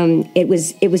it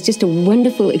was just a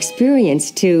wonderful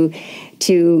experience to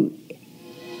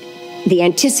the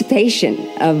anticipation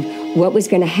of what was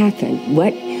going to happen.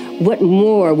 What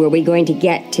more were we going to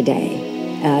get today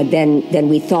than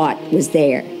we thought was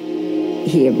there?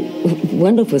 He had a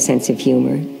wonderful sense of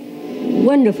humor,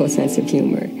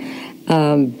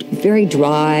 very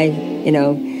dry, you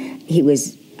know. He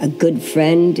was a good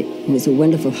friend. He was a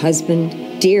wonderful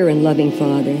husband, dear and loving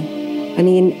father. I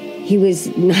mean, he was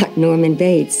not Norman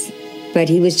Bates, but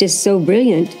he was just so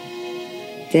brilliant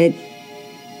that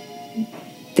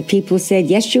the people said,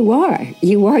 yes, you are.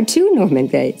 You are too, Norman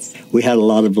Bates. We had a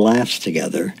lot of laughs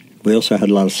together. We also had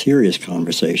a lot of serious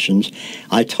conversations.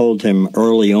 I told him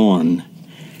early on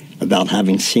about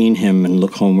having seen him in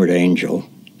Look Homeward, Angel,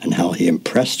 and how he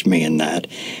impressed me in that,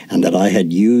 and that I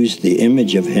had used the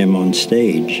image of him on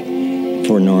stage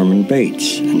for Norman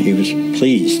Bates, and he was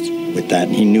pleased with that,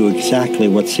 and he knew exactly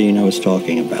what scene I was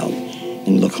talking about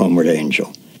in Look Homeward,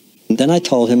 Angel. And then I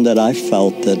told him that I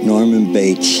felt that Norman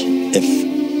Bates, if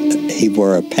he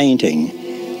were a painting,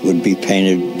 would be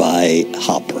painted by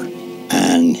Hopper,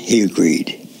 and he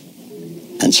agreed.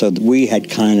 And so we had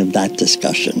kind of that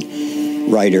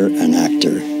discussion, writer and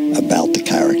actor, about the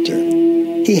character.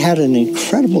 He had an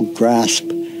incredible grasp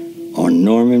on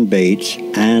Norman Bates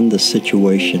and the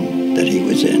situation that he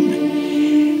was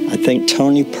in. I think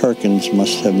Tony Perkins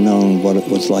must have known what it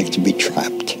was like to be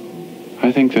trapped.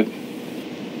 I think that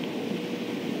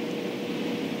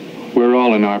we're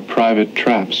all in our private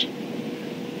traps,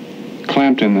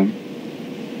 clamped in them,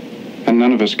 and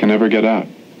none of us can ever get out.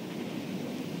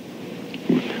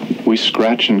 We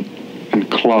scratch and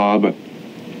claw, but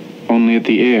only at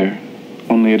the air,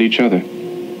 only at each other.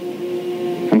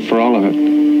 And for all of it,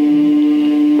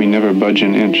 we never budge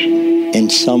an inch. In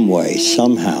some way,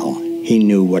 somehow, he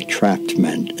knew what trapped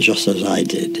meant, just as I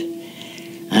did.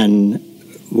 And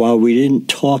while we didn't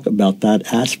talk about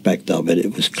that aspect of it,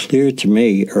 it was clear to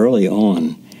me early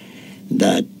on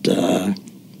that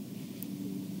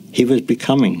he was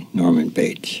becoming Norman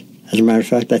Bates. As a matter of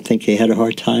fact, I think he had a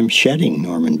hard time shedding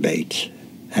Norman Bates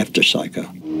after Psycho.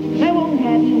 I won't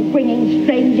have you bringing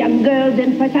strange young girls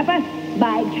in for supper.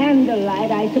 By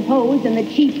candlelight, I suppose, in the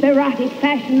cheap, erotic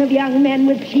fashion of young men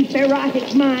with cheap,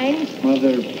 erotic minds.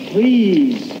 Mother,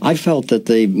 please. I felt that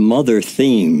the mother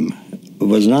theme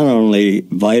was not only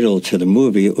vital to the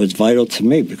movie, it was vital to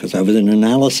me because I was in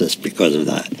analysis because of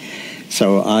that.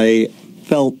 So I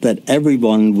felt that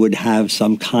everyone would have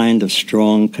some kind of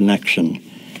strong connection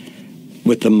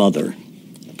with the mother,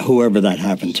 whoever that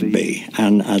happened to be.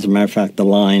 And as a matter of fact, the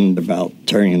line about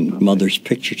turning mother's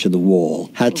picture to the wall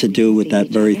had to do with that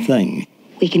very thing.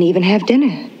 We can even have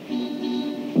dinner,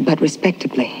 but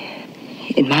respectably.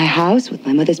 In my house, with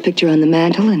my mother's picture on the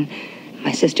mantel, and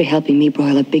my sister helping me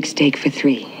broil a big steak for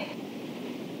 3.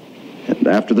 And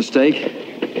after the steak,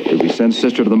 did we send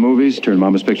Sister to the movies, turn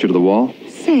Mama's picture to the wall?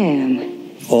 Sam.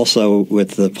 Also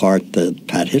with the part that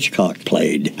Pat Hitchcock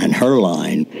played, and her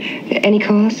line. Any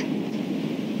calls?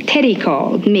 Teddy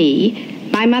called me.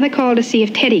 My mother called to see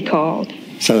if Teddy called.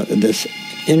 So this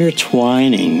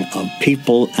intertwining of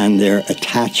people and their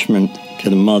attachment to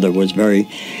the mother was very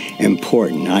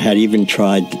important. I had even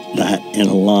tried that in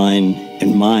a line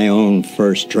in my own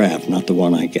first draft, not the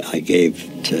one I gave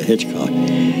to Hitchcock.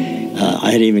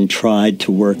 I had even tried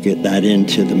to work that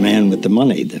into The Man with the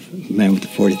Money, the man with the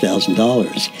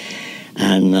 $40,000.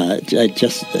 And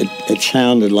it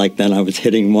sounded like then I was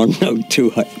hitting one note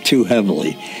too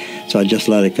heavily. So I just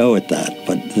let it go at that.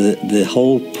 But the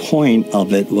whole point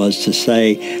of it was to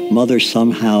say Mother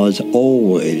somehow is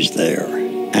always there.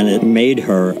 And it made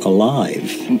her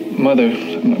alive. My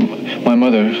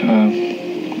mother,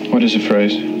 what is the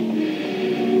phrase?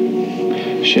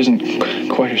 She isn't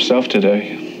quite herself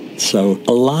today. So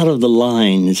a lot of the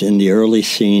lines in the early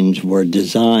scenes were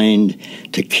designed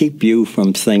to keep you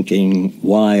from thinking,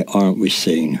 why aren't we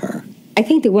seeing her? I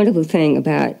think the wonderful thing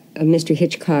about Mr.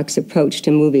 Hitchcock's approach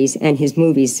to movies, and his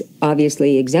movies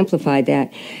obviously exemplify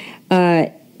that,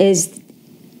 is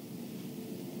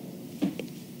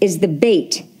the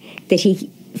bait that he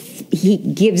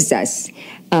gives us,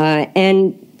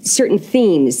 and certain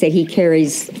themes that he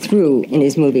carries through in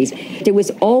his movies. There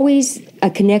was always a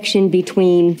connection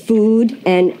between food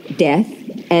and death,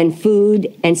 and food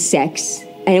and sex,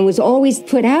 and it was always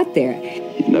put out there.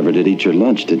 You never did eat your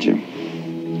lunch, did you?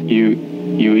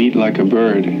 You eat like a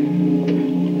bird. You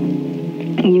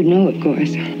know, of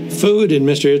course. Food in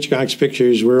Mr. Hitchcock's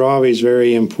pictures were always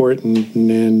very important,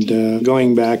 and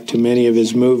going back to many of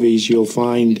his movies, you'll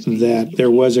find that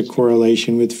there was a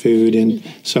correlation with food in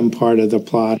some part of the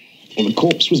plot. Well, the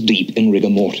corpse was deep in rigor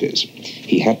mortis.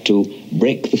 He had to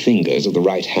break the fingers of the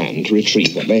right hand to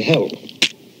retrieve what they held.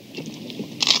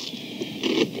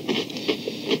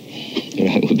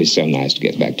 It would be so nice to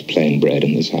get back to plain bread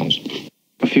in this house.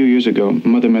 A few years ago,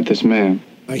 Mother met this man.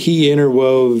 He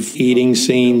interwove eating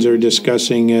scenes or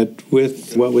discussing it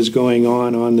with what was going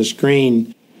on the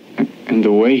screen. And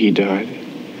the way he died.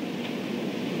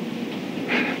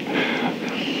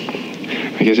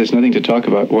 I guess it's nothing to talk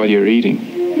about while you're eating.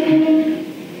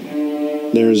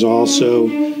 There's also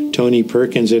Tony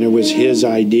Perkins, and it was his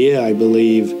idea, I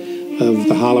believe, of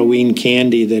the Halloween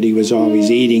candy that he was always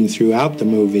eating throughout the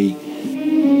movie.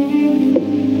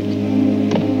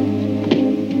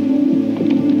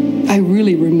 I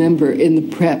really remember in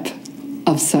the prep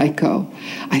of Psycho,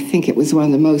 I think it was one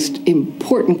of the most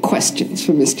important questions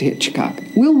for Mr. Hitchcock.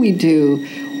 Will we do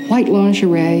white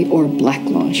lingerie or black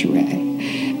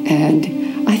lingerie?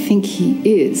 And I think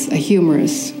he is a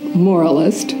humorous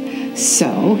moralist.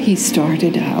 So he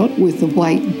started out with the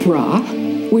white bra,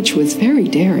 which was very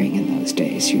daring in those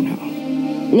days, you know.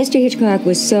 Mr. Hitchcock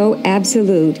was so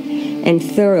absolute and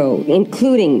thorough,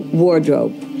 including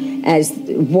wardrobe, as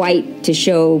white to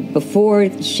show before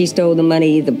she stole the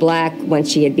money, the black once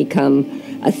she had become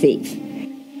a thief.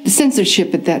 The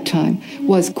censorship at that time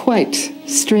was quite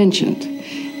stringent,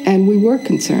 and we were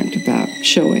concerned about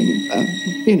showing a,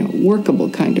 workable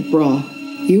kind of bra.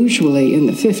 Usually in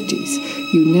the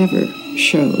 50s, you never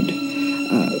showed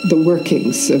the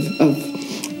workings of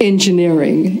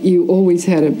engineering. You always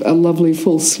had a lovely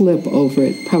full slip over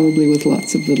it, probably with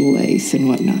lots of little lace and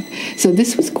whatnot. So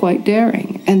this was quite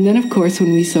daring. And then, of course,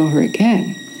 when we saw her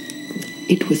again,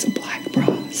 it was a black bra.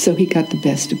 So he got the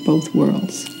best of both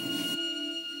worlds.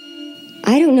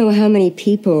 I don't know how many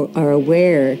people are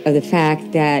aware of the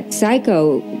fact that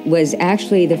Psycho was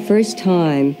actually the first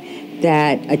time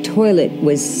that a toilet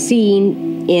was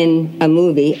seen in a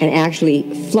movie and actually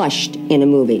flushed in a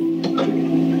movie.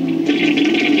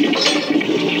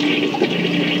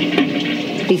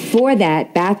 Before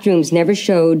that, bathrooms never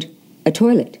showed a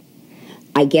toilet.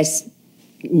 I guess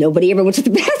nobody ever went to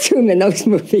the bathroom in those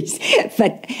movies,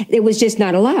 but it was just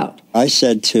not allowed. I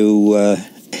said to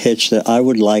Hitch that I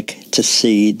would like to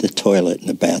see the toilet in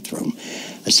the bathroom.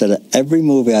 I said, every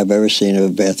movie I've ever seen of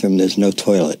a bathroom, there's no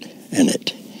toilet in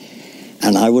it.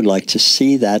 And I would like to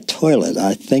see that toilet.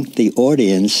 I think the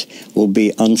audience will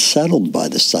be unsettled by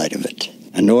the sight of it.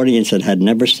 An audience that had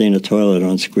never seen a toilet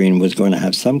on screen was going to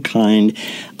have some kind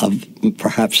of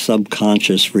perhaps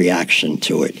subconscious reaction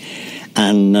to it.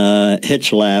 And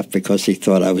Hitch laughed because he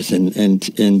thought I was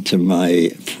into my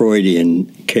Freudian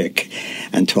kick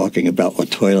and talking about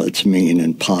what toilets mean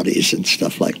and potties and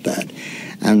stuff like that.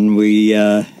 And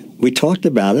we talked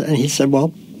about it, and he said,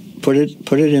 well, put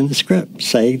it in the script.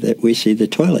 Say that we see the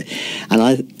toilet.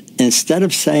 And instead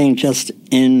of saying just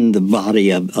in the body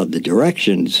of the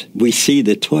directions, we see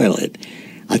the toilet,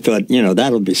 I thought,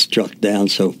 that'll be struck down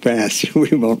so fast we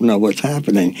won't know what's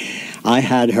happening. I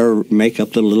had her make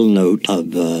up the little note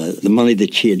of the money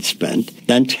that she had spent,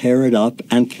 then tear it up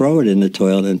and throw it in the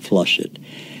toilet and flush it.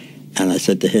 And I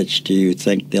said to Hitch, do you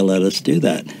think they'll let us do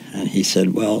that? And he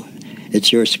said, well,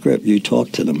 it's your script. You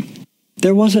talk to them.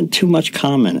 There wasn't too much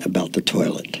comment about the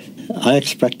toilet. I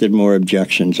expected more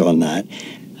objections on that.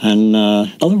 And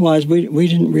otherwise, we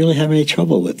didn't really have any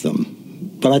trouble with them.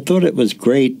 But I thought it was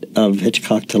great of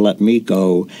Hitchcock to let me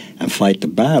go and fight the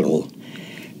battle,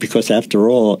 because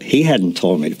after all, he hadn't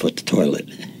told me to put the toilet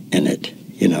in it.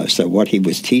 you know. So what he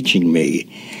was teaching me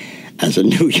as a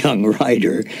new young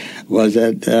writer was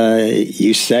that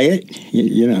you say it,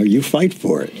 you know, you fight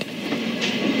for it.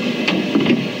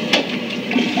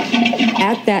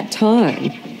 At that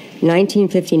time,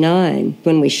 1959,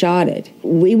 when we shot it,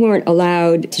 we weren't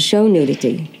allowed to show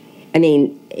nudity. I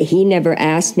mean, he never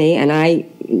asked me, and I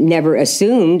never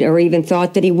assumed or even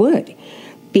thought that he would,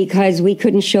 because we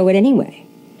couldn't show it anyway.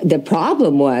 The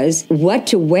problem was what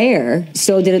to wear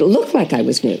so that it looked like I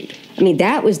was nude. I mean,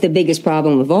 that was the biggest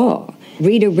problem of all.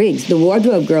 Rita Riggs, the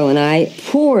wardrobe girl, and I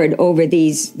pored over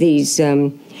these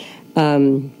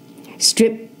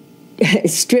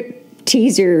strip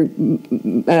teaser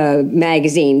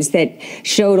magazines that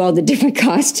showed all the different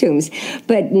costumes,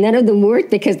 but none of them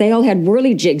worked because they all had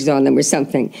whirly jigs on them or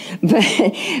something.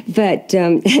 But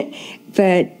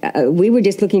we were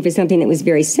just looking for something that was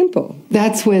very simple.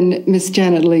 That's when Miss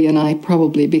Janet Leigh and I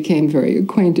probably became very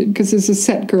acquainted, because as a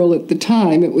set girl at the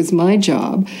time, it was my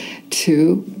job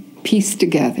to piece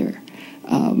together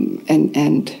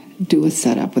and do a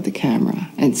setup with the camera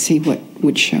and see what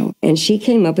would show. And she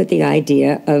came up with the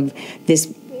idea of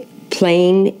this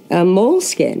plain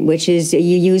moleskin, which is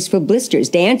you use for blisters.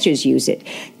 Dancers use it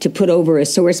to put over a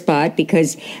sore spot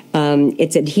because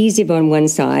it's adhesive on one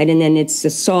side and then it's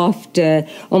a soft,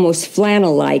 almost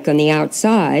flannel-like on the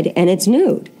outside, and it's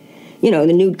nude. You know,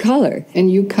 the nude color.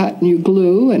 And you cut and you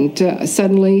glue, and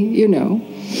suddenly, you know,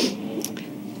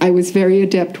 I was very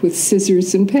adept with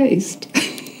scissors and paste.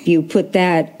 If you put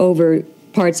that over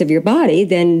parts of your body,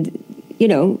 then, you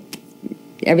know,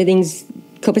 everything's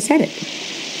copacetic.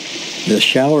 The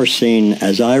shower scene,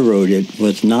 as I wrote it,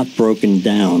 was not broken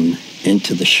down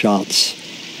into the shots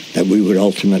that we would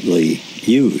ultimately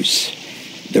use.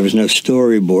 There was no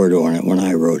storyboard on it when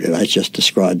I wrote it. I just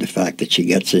described the fact that she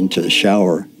gets into the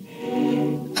shower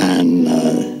and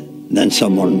then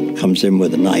someone comes in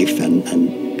with a knife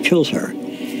and kills her.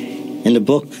 In the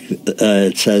book,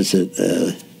 it says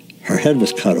that her head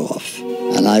was cut off.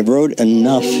 And I wrote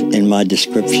enough in my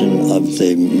description of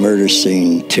the murder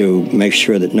scene to make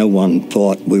sure that no one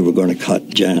thought we were going to cut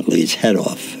Janet Leigh's head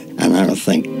off. And I don't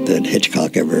think that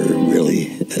Hitchcock ever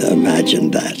really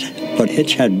imagined that. But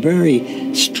Hitch had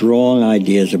very strong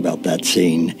ideas about that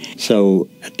scene. So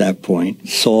at that point,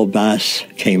 Saul Bass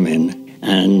came in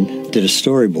and did a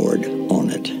storyboard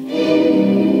on it.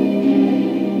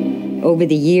 Over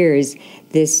the years,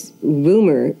 this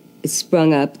rumor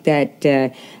sprung up that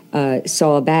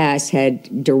Saul Bass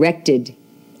had directed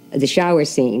the shower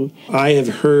scene. I have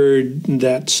heard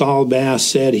that Saul Bass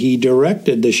said he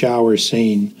directed the shower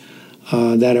scene,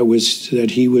 that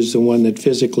he was the one that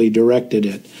physically directed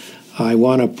it. I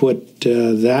want to put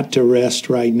that to rest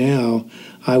right now.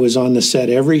 I was on the set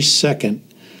every second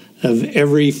of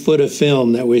every foot of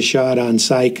film that was shot on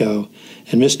Psycho,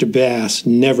 and Mr. Bass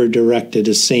never directed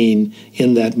a scene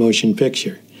in that motion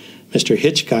picture. Mr.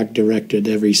 Hitchcock directed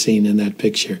every scene in that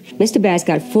picture. Mr. Bass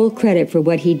got full credit for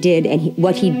what he did, and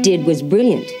what he did was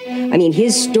brilliant. I mean,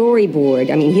 his storyboard,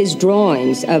 his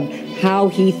drawings of how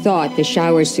he thought the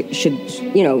shower should,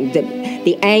 you know,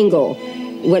 the angle.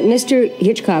 What Mr.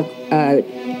 Hitchcock,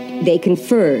 they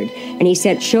conferred, and he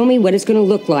said, show me what it's going to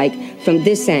look like from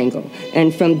this angle,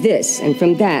 and from this, and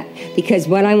from that, because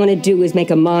what I want to do is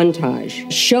make a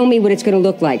montage. Show me what it's going to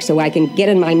look like so I can get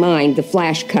in my mind the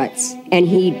flash cuts. And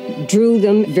he drew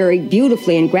them very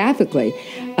beautifully and graphically.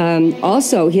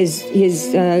 Also, his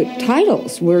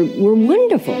titles were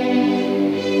wonderful.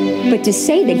 But to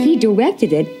say that he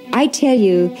directed it, I tell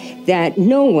you that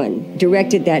no one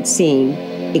directed that scene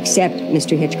except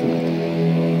Mr. Hitchcock.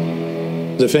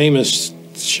 The famous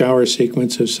shower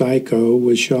sequence of Psycho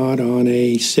was shot on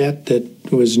a set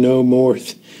that was no more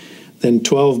than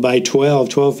 12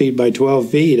 feet by 12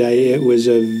 feet. It was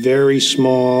a very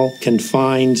small,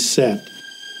 confined set.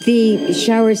 The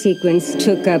shower sequence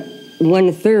took up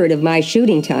 1/3 of my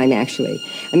shooting time, actually.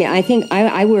 I mean, I think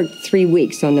I worked 3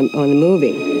 weeks on the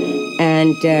movie,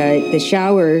 and the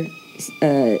shower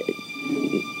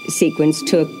sequence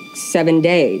took 7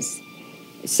 days,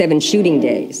 7 shooting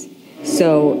days.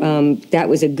 So that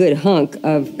was a good hunk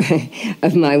of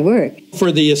of my work.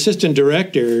 For the assistant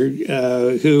director,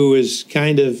 who was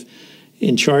kind of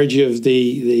in charge of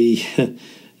the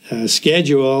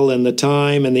schedule and the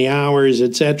time and the hours,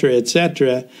 et cetera,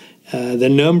 the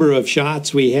number of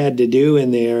shots we had to do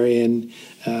in there, and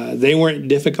they weren't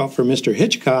difficult for Mr.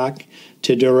 Hitchcock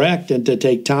to direct and to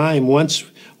take time. Once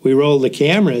we rolled the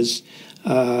cameras,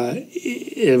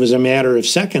 it was a matter of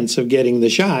seconds of getting the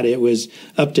shot. It was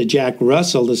up to Jack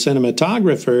Russell, the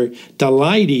cinematographer, to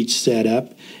light each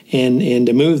setup and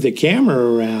to move the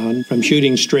camera around from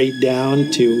shooting straight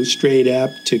down to straight up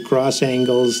to cross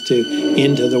angles to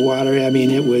into the water. I mean,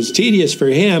 it was tedious for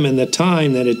him and the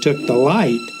time that it took to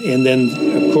light. And then,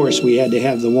 of course, we had to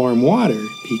have the warm water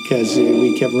because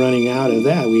we kept running out of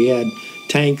that. We had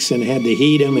tanks and had to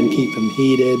heat them and keep them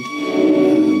heated.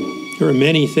 There were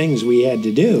many things we had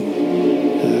to do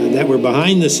that were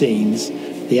behind the scenes.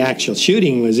 The actual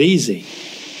shooting was easy.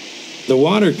 The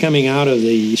water coming out of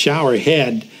the shower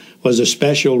head was a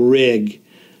special rig.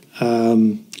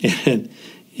 And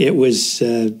it was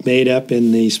made up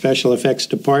in the special effects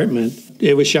department.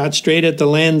 It was shot straight at the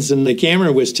lens, and the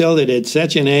camera was tilted at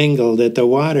such an angle that the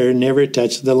water never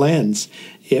touched the lens.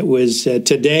 It was,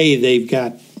 today they've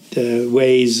got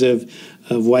ways of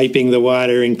wiping the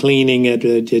water and cleaning it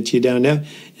that you don't know.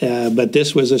 But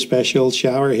this was a special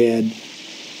shower head.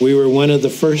 We were one of the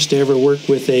first to ever work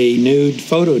with a nude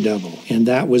photo double, and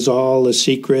that was all a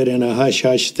secret and a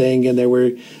hush-hush thing, and there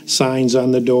were signs on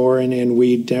the door, and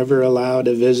we never allowed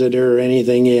a visitor or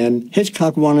anything in.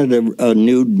 Hitchcock wanted a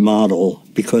nude model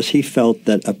because he felt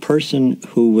that a person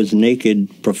who was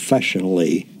naked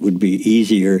professionally would be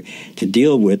easier to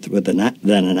deal with than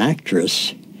an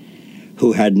actress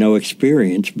who had no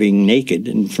experience being naked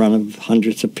in front of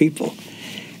hundreds of people.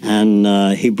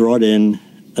 And he brought in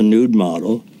a nude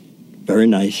model, very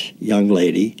nice young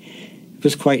lady. It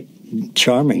was quite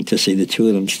charming to see the two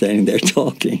of them standing there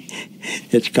talking.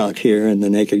 Hitchcock here and the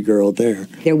naked girl there.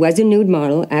 There was a nude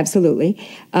model, absolutely,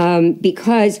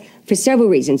 because for several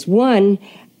reasons. One,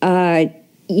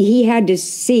 he had to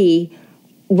see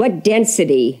what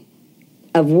density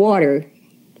of water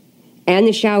and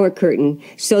the shower curtain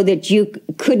so that you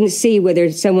couldn't see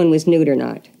whether someone was nude or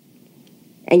not.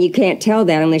 And you can't tell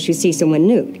that unless you see someone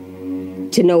nude,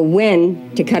 to know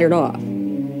when to cut it off.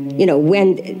 You know,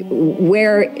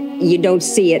 where you don't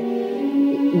see it,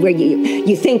 where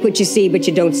you think what you see, but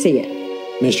you don't see it.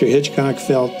 Mr. Hitchcock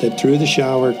felt that through the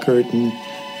shower curtain,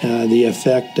 the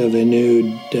effect of a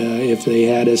nude, if they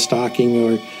had a stocking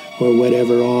or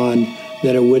whatever on,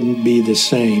 that it wouldn't be the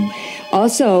same.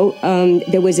 Also,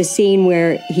 there was a scene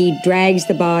where he drags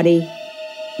the body,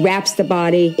 wraps the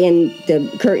body in the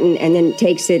curtain, and then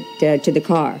takes it to the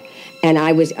car. And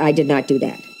I did not do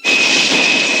that.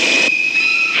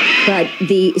 But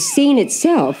the scene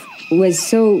itself was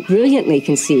so brilliantly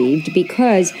conceived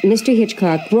because Mr.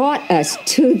 Hitchcock brought us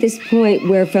to this point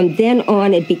where from then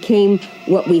on it became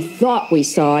what we thought we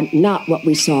saw, not what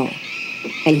we saw.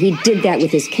 And he did that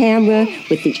with his camera,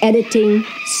 with the editing,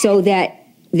 so that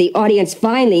the audience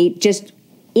finally just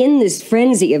in this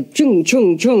frenzy of chung,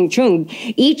 chung, chung, chung,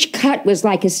 each cut was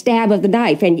like a stab of the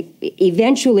knife. And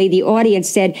eventually the audience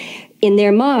said in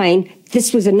their mind,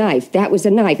 this was a knife, that was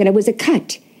a knife, and it was a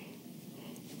cut.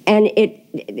 And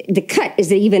the cut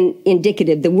is even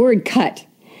indicative, the word cut,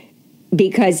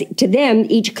 because to them,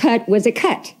 each cut was a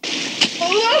cut.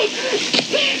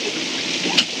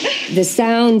 The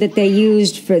sound that they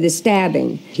used for the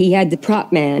stabbing, he had the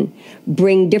prop man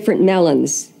bring different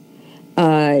melons,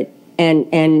 and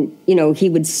you know, he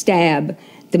would stab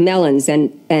the melons,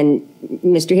 and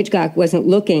Mr. Hitchcock wasn't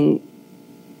looking,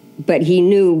 but he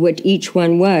knew what each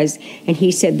one was, and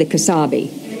he said the kasabi.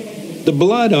 The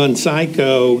blood on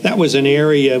Psycho, that was an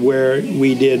area where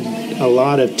we did a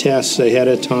lot of tests ahead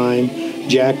of time.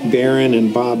 Jack Barron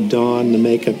and Bob Dawn, the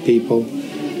makeup people,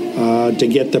 to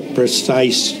get the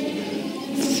precise,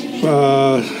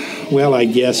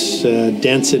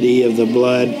 density of the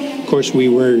blood. Of course, we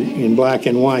were in black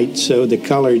and white, so the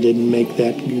color didn't make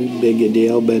that big a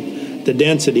deal, but the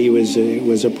density was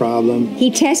a problem.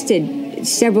 He tested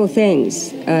several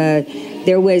things.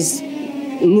 There was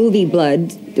movie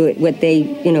blood, what they,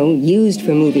 used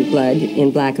for movie blood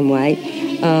in black and white.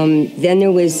 Then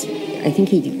there was, I think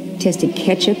he tested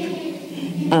ketchup,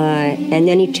 and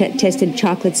then he tested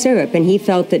chocolate syrup, and he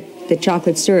felt that the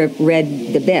chocolate syrup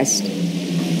read the best.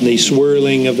 The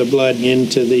swirling of the blood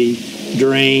into the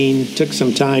drain took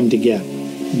some time to get,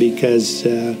 because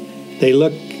they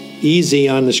look easy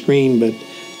on the screen, but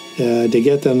to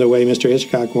get them the way Mr.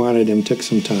 Hitchcock wanted them took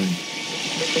some time.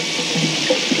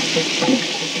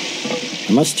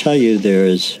 I must tell you,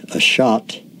 there's a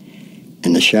shot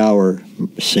in the shower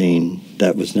scene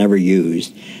that was never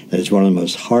used. That is one of the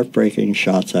most heartbreaking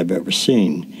shots I've ever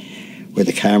seen, where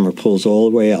the camera pulls all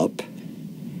the way up,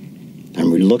 and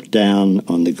we look down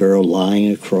on the girl lying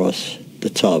across the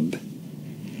tub,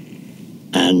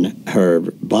 and her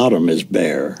bottom is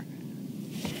bare,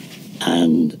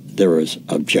 and there was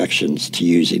objections to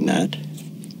using that,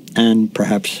 and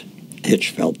perhaps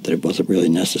Hitch felt that it wasn't really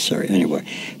necessary anyway.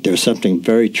 There was something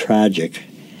very tragic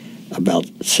about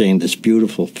seeing this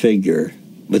beautiful figure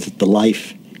with the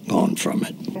life gone from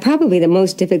it. Probably the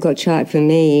most difficult shot for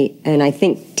me, and I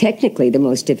think technically the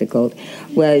most difficult,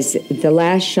 was the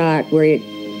last shot where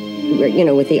you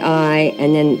know, with the eye,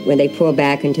 and then when they pull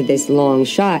back into this long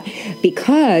shot,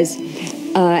 because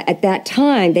at that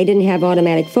time they didn't have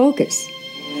automatic focus.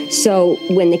 So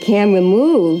when the camera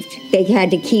moved, they had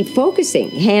to keep focusing,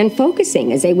 hand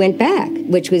focusing as they went back,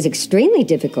 which was extremely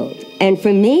difficult. And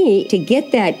for me, to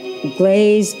get that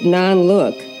glazed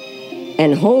non-look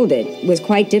and hold it was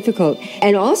quite difficult.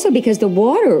 And also because the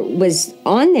water was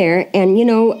on there, and you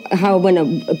know how when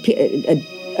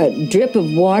a drip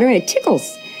of water, it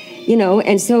tickles, you know,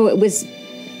 and so it was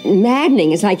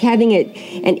maddening. It's like having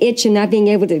an itch and not being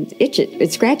able to itch it or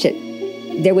scratch it.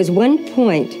 There was one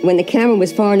point when the camera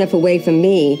was far enough away from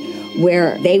me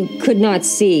where they could not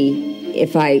see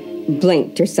if I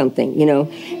blinked or something, you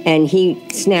know, and he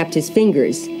snapped his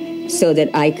fingers so that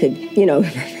I could, you know,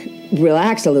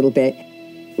 relax a little bit.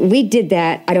 We did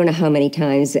that, I don't know how many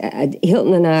times.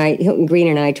 Hilton Green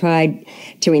and I tried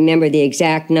to remember the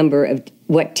exact number of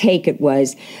what take it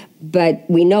was, but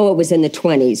we know it was in the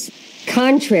 20s.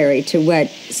 Contrary to what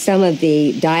some of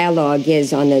the dialogue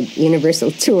is on the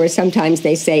Universal tour, sometimes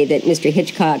they say that Mr.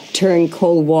 Hitchcock turned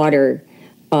cold water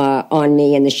on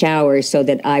me in the shower so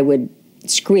that I would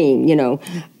scream, you know.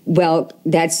 Well,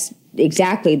 that's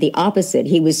exactly the opposite.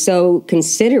 He was so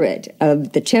considerate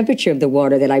of the temperature of the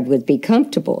water that I would be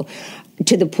comfortable,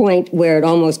 to the point where it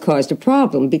almost caused a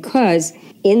problem, because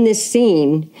in this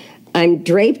scene, I'm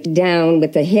draped down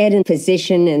with the head in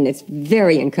position, and it's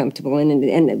very uncomfortable,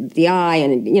 and the eye,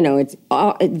 and, you know, it's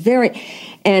all, very,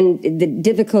 and the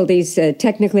difficulties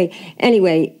technically.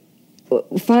 Anyway,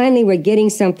 finally we're getting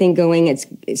something going. It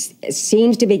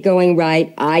seems to be going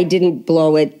right. I didn't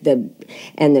blow it.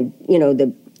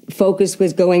 The focus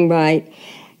was going right,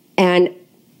 and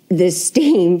the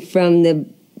steam from the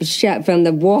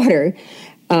water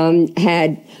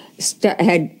had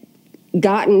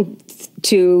gotten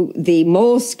to the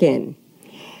moleskin.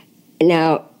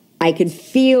 Now, I could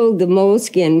feel the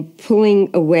moleskin pulling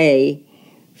away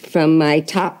from my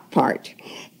top part.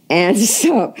 And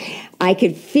so I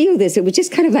could feel this. It was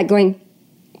just kind of like going,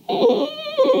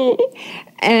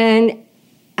 and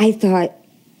I thought,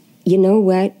 you know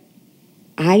what?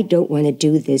 I don't want to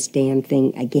do this damn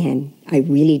thing again. I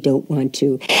really don't want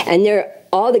to. And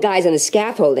all the guys on the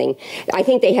scaffolding, I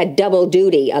think they had double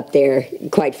duty up there,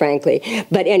 quite frankly.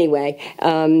 But anyway,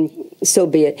 so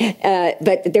be it.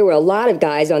 But there were a lot of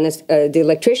guys on this, the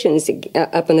electricians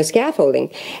up on the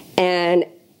scaffolding. And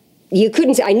you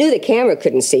couldn't, I knew the camera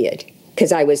couldn't see it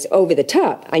because I was over the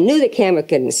top. I knew the camera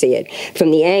couldn't see it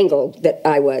from the angle that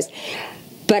I was.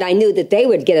 But I knew that they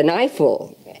would get an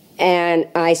eyeful. And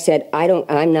I said,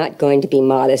 I'm not going to be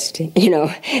modest, you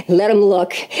know, let them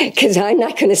look, because I'm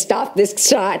not going to stop this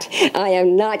shot. I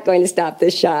am not going to stop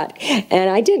this shot.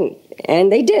 And I didn't,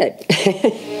 and they did.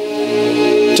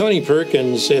 Tony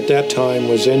Perkins at that time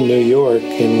was in New York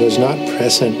and was not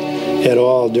present at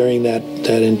all during that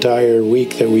entire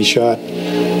week that we shot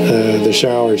the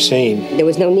shower scene. There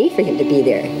was no need for him to be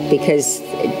there because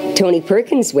Tony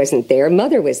Perkins wasn't there,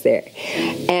 Mother was there.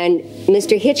 And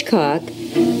Mr. Hitchcock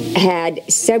had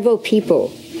several people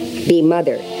be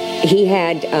Mother. He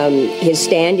had his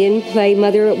stand-in play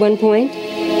Mother at one point.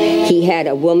 He had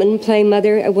a woman play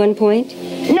Mother at one point.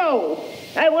 No,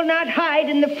 I will not hide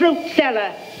in the fruit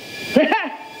cellar.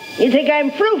 You think I'm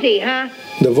fruity, huh?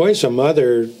 The voice of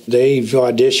Mother, they've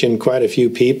auditioned quite a few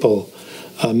people,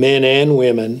 men and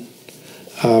women,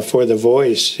 for the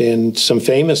voice, and some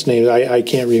famous names. I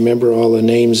can't remember all the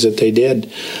names that they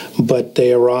did, but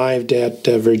they arrived at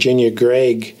Virginia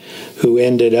Gregg, who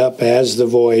ended up as the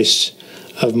voice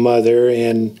of Mother,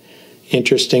 and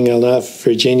interesting enough,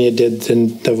 Virginia did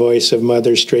the voice of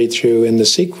Mother straight through in the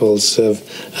sequels of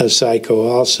Psycho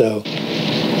also.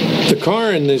 The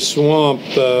car in the swamp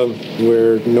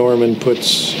where Norman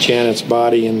puts Janet's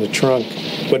body in the trunk,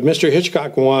 what Mr.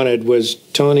 Hitchcock wanted was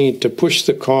Tony to push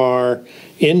the car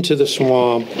into the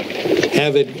swamp,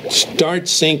 have it start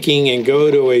sinking and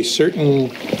go to a certain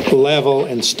level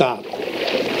and stop.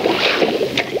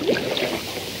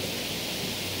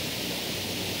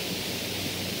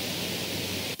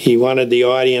 He wanted the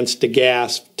audience to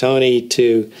gasp, Tony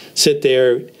to sit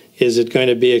there. Is it going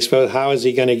to be exposed? How is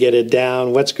he going to get it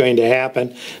down? What's going to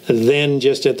happen? Then,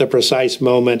 just at the precise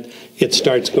moment, it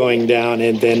starts going down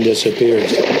and then disappears.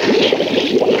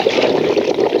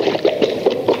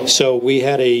 So we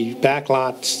had a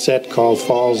backlot set called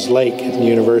Falls Lake at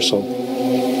Universal.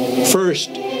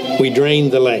 First, we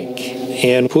drained the lake,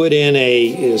 and put in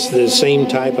the same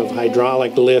type of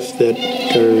hydraulic lift that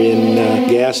are in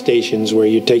gas stations, where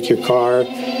you take your car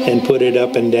and put it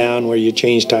up and down where you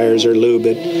change tires or lube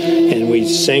it. And we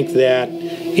sank that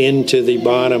into the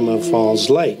bottom of Falls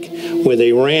Lake with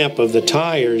a ramp of the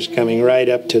tires coming right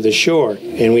up to the shore.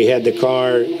 And we had the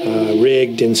car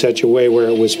rigged in such a way where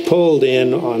it was pulled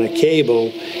in on a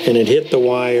cable, and it hit the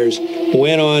wires,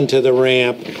 went onto the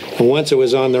ramp, and once it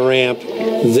was on the ramp,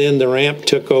 then the ramp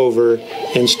took over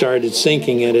and started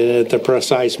sinking it, and at the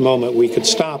precise moment we could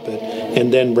stop it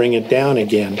and then bring it down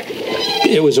again.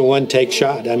 It was a one-take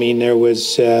shot. I mean, there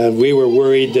was, we were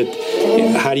worried that,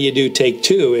 how do you do take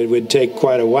two? It would take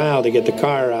quite a while to get the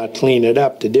car out, clean it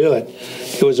up to do it.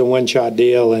 It was a one-shot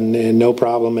deal and no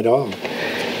problem at all.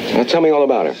 Now tell me all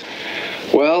about her.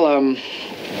 Well,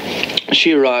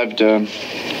 she arrived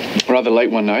rather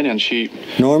late one night, and she...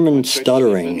 Norman's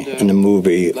stuttering in the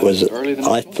movie was,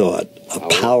 I thought, a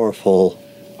powerful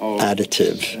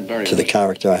additive to the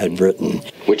character I had written.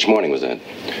 Which morning was that?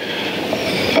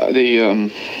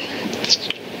 The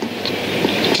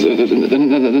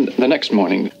next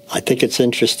morning. I think it's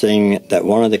interesting that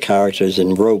one of the characters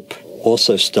in Rope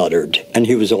also stuttered, and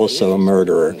he was also a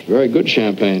murderer. Very good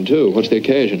champagne, too. What's the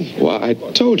occasion? Well, I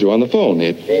told you on the phone.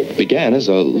 It began as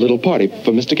a little party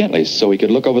for Mr. Gentley, so he could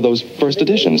look over those first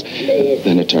editions.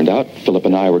 Then it turned out Philip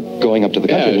and I were going up to the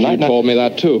country tonight. You told me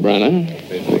that, too, Brennan.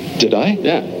 Did I?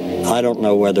 Yeah. I don't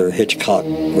know whether Hitchcock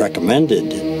recommended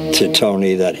to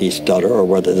Tony that he stutter or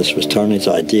whether this was Tony's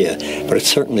idea, but it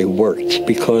certainly worked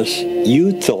because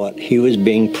you thought he was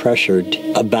being pressured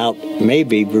about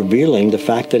maybe revealing the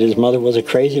fact that his mother was a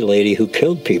crazy lady who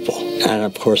killed people. And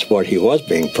of course what he was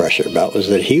being pressured about was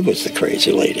that he was the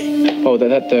crazy lady. Oh,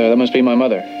 that must be my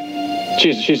mother.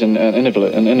 She's an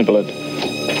invalid.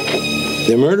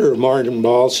 The murder of Martin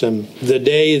Balsam, the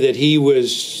day that he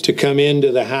was to come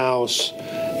into the house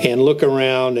and look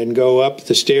around and go up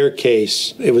the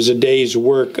staircase, it was a day's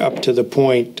work up to the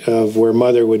point of where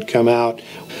Mother would come out.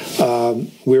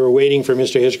 We were waiting for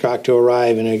Mr. Hitchcock to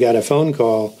arrive, and I got a phone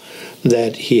call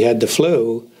that he had the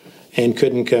flu and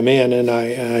couldn't come in, and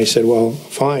I said, well,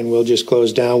 fine, we'll just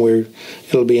close down.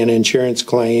 It'll be an insurance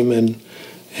claim, and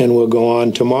we'll go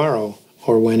on tomorrow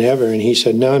or whenever. And he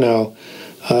said, no,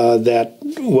 that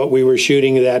what we were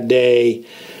shooting that day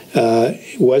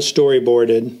was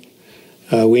storyboarded.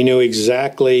 We knew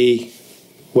exactly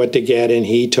what to get, and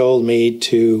he told me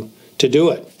to do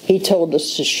it. He told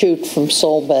us to shoot from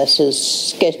Saul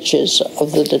Bass's sketches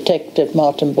of the detective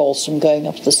Martin Balsam going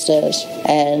up the stairs.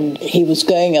 And he was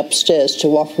going upstairs to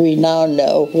what we now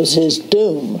know was his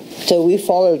doom. So we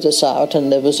followed this out,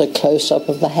 and there was a close-up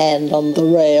of the hand on the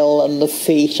rail and the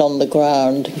feet on the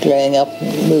ground going up,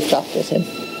 and moved up with him.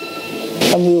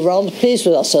 And we were rather pleased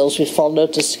with ourselves. We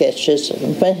followed the sketches,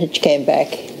 and when he came back,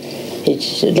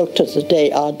 he looked at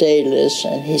our dailies,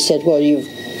 and he said, well, you've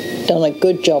done a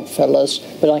good job, fellas,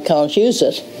 but I can't use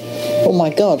it. Oh, my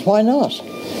God, why not?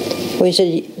 Well, he said,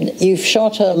 you've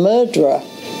shot a murderer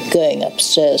going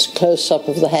upstairs, close-up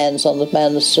of the hands on the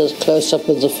man, close-up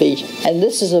of the feet. And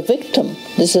this is a victim.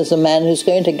 This is a man who's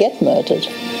going to get murdered.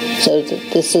 So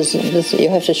you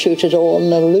have to shoot it all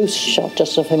in a loose shot,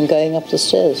 just of him going up the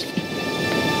stairs.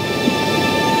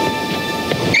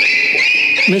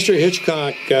 Mr.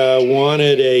 Hitchcock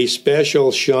wanted a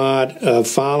special shot of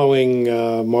following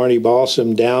Marty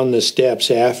Balsam down the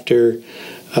steps after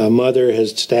Mother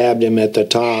has stabbed him at the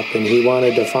top, and he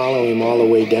wanted to follow him all the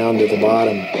way down to the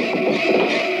bottom.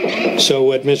 So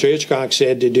what Mr. Hitchcock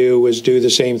said to do was do the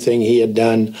same thing he had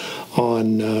done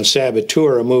on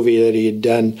Saboteur, a movie that he had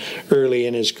done early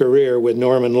in his career with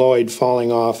Norman Lloyd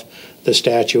falling off the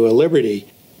Statue of Liberty.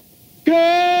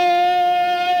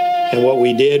 And what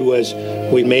we did was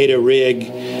we made a rig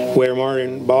where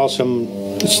Martin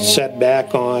Balsam sat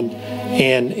back on,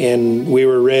 and we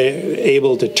were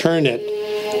able to turn it,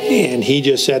 and he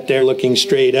just sat there looking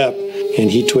straight up,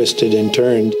 and he twisted and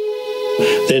turned.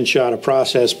 Then shot a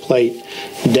process plate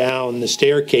down the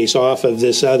staircase off of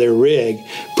this other rig,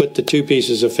 put the two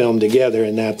pieces of film together,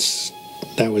 and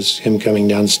that was him coming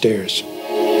downstairs.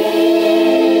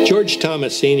 George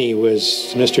Tomasini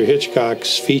was Mr.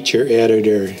 Hitchcock's feature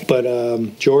editor, but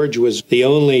George was the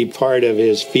only part of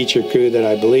his feature crew that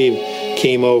I believe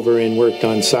came over and worked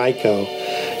on Psycho.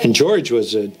 And George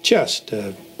was just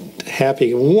a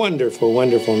happy, wonderful,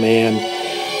 wonderful man.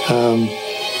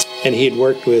 And he had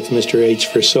worked with Mr. H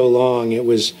for so long,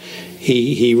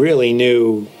 he really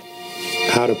knew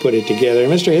how to put it together.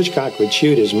 And Mr. Hitchcock would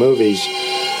shoot his movies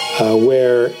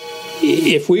where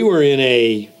if we were in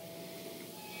a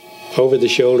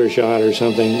over-the-shoulder shot or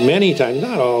something, many times,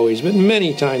 not always, but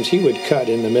many times he would cut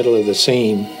in the middle of the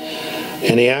scene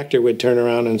And the actor would turn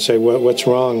around and say, what's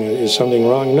wrong? Is something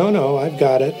wrong? No, I've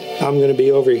got it. I'm going to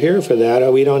be over here for that.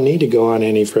 Oh, we don't need to go on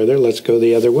any further. Let's go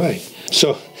the other way.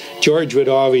 So George would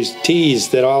always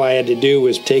tease that all I had to do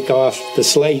was take off the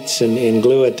slates and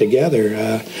glue it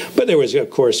together. But there was, of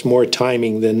course, more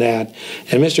timing than that.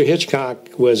 And Mr.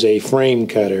 Hitchcock was a frame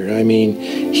cutter. I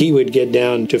mean, he would get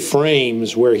down to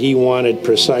frames where he wanted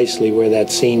precisely where that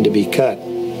scene to be cut.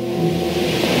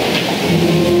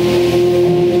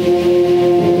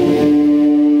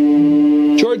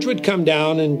 George would come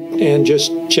down and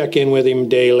just check in with him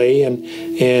daily, and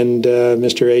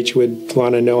Mr. H would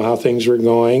want to know how things were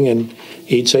going, and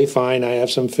he'd say, fine, I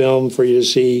have some film for you to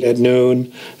see at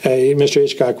noon. Mr.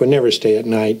 Hitchcock would never stay at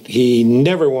night. He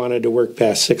never wanted to work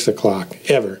past 6 o'clock,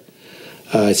 ever.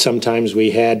 Sometimes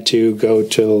we had to go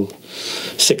till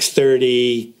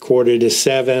 6:30,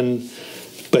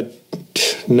 6:45, but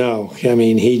no, I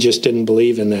mean, he just didn't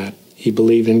believe in that. He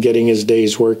believed in getting his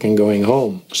day's work and going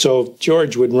home. So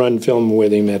George would run film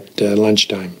with him at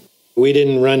lunchtime. We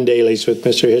didn't run dailies with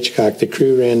Mr. Hitchcock. The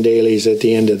crew ran dailies at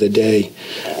the end of the day.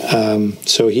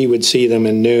 So he would see them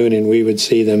at noon and we would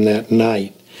see them that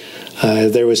night.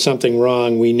 If there was something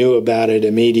wrong, we knew about it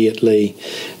immediately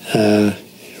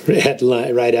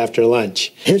right after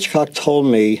lunch. Hitchcock told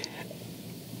me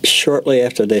shortly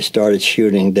after they started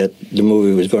shooting that the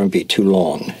movie was going to be too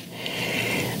long.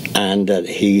 And that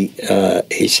he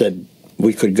said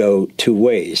we could go two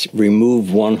ways,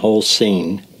 remove one whole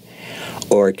scene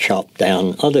or chop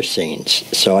down other scenes.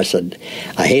 So I said,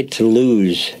 I hate to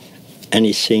lose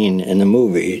any scene in the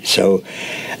movie, so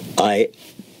I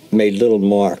made little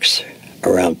marks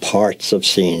around parts of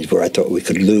scenes where I thought we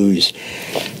could lose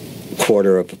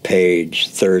quarter of a page,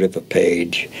 third of a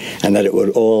page, and that it would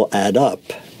all add up.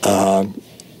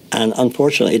 And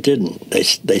unfortunately, it didn't.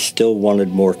 They still wanted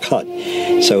more cut.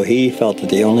 So he felt that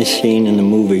the only scene in the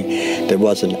movie that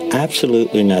wasn't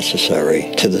absolutely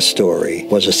necessary to the story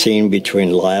was a scene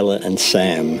between Lila and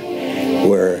Sam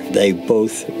where they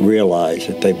both realized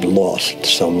that they've lost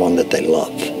someone that they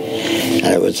love.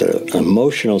 And it was an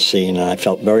emotional scene, and I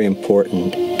felt very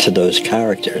important to those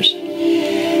characters.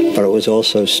 But it was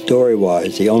also,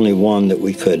 story-wise, the only one that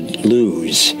we could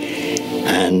lose.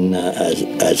 And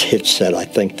as Hitch said, I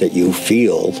think that you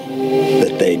feel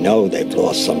that they know they've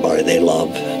lost somebody they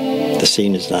love. The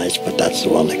scene is nice, but that's the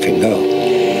one that can go.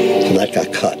 So that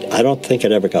got cut. I don't think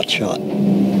it ever got shot.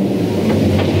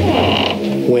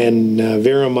 When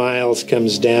Vera Miles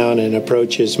comes down and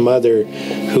approaches Mother,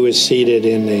 who is seated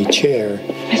in a chair.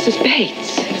 Mrs.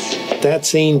 Bates. That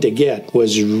scene to get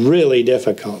was really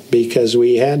difficult because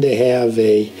we had to have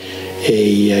a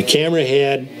camera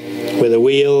head with the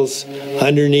wheels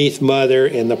underneath Mother,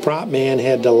 and the prop man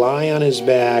had to lie on his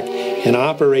back and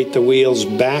operate the wheels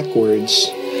backwards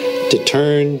to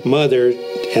turn Mother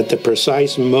at the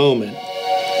precise moment.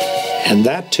 And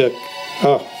that took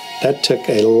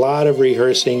a lot of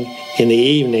rehearsing in the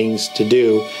evenings to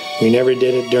do. We never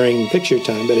did it during picture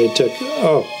time, but it took,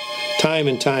 time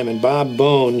and time. And Bob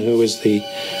Bone, who was the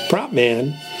prop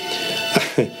man,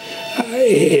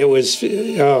 he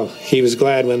was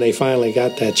glad when they finally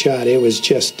got that shot. It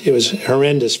was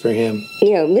horrendous for him.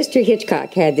 You know, Mr.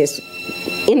 Hitchcock had this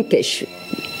impish,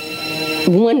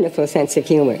 wonderful sense of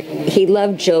humor. He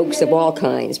loved jokes of all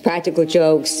kinds, practical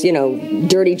jokes,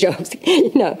 dirty jokes,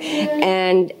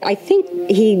 And I think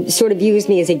he sort of used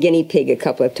me as a guinea pig a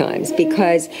couple of times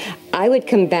because I would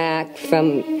come back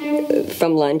from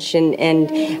lunch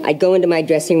and I'd go into my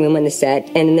dressing room on the set,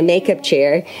 and in the makeup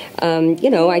chair,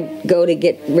 I'd go to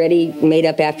get ready, made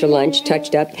up after lunch,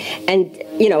 touched up, and,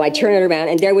 I'd turn it around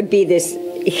and there would be this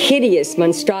hideous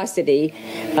monstrosity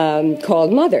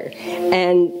called Mother.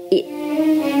 And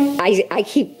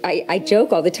I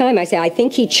joke all the time. I say, I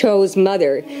think he chose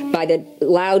Mother by the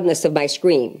loudness of my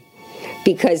scream,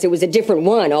 because it was a different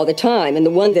one all the time, and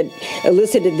the one that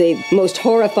elicited the most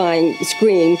horrifying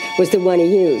scream was the one he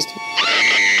used.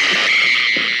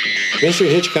 Mr.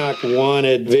 Hitchcock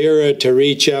wanted Vera to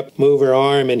reach up, move her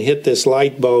arm, and hit this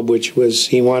light bulb, which was,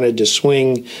 he wanted to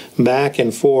swing back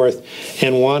and forth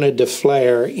and wanted to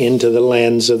flare into the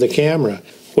lens of the camera.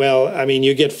 Well, I mean,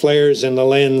 you get flares in the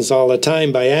lens all the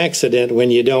time by accident when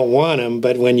you don't want them,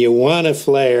 but when you want a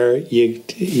flare, you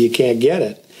can't get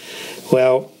it.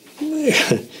 Well,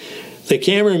 the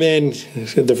cameraman,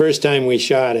 the first time we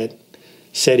shot it,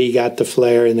 said he got the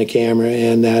flare in the camera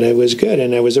and that it was good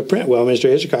and there was a print. Well, Mr.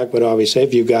 Hitchcock would always say,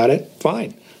 if you got it,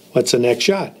 fine. What's the next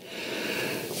shot?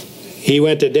 He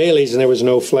went to dailies and there was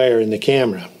no flare in the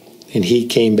camera. And he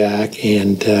came back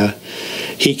and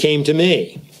he came to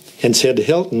me and said,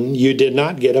 Hilton, you did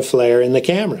not get a flare in the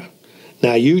camera.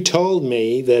 Now, you told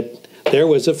me that there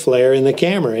was a flare in the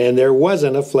camera, and there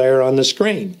wasn't a flare on the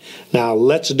screen. Now,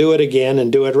 let's do it again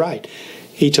and do it right.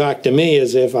 He talked to me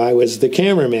as if I was the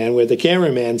cameraman, with the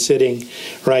cameraman sitting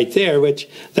right there, which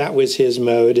that was his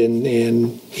mode,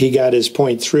 and he got his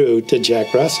point through to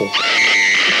Jack Russell.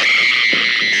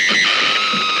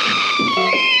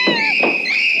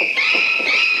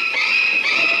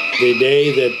 The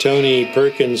day that Tony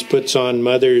Perkins puts on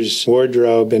Mother's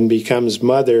wardrobe and becomes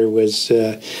Mother was,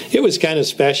 it was kind of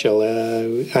special.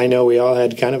 I know we all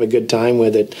had kind of a good time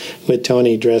with it, with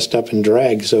Tony dressed up in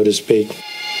drag, so to speak.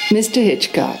 Mr.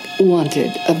 Hitchcock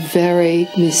wanted a very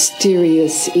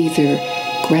mysterious either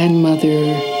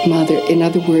grandmother, mother. In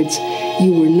other words,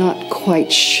 you were not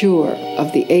quite sure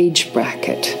of the age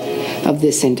bracket of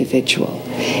this individual.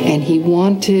 And he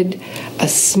wanted a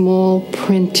small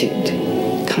printed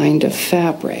kind of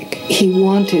fabric. He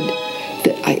wanted,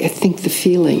 I think, the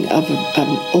feeling of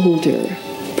an older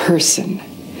person,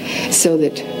 so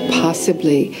that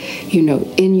possibly, you know,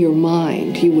 in your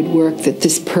mind you would work that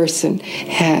this person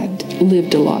had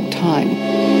lived a long time.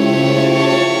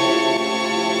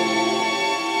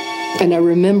 And I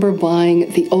remember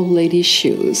buying the old lady's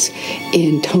shoes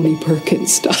in Tony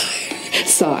Perkins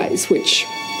size, which,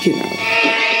 you know.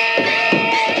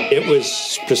 It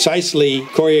was precisely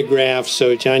choreographed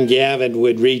so John Gavin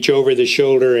would reach over the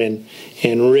shoulder and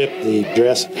rip the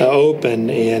dress open,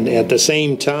 and at the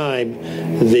same time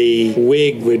the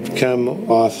wig would come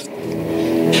off.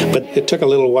 But it took a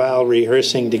little while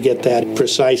rehearsing to get that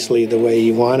precisely the way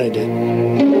he wanted it.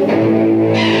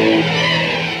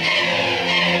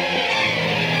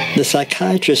 The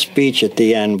psychiatrist's speech at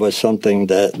the end was something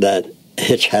that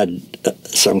Hitch had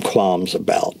some qualms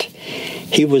about.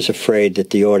 He was afraid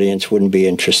that the audience wouldn't be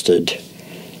interested.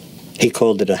 He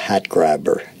called it a hat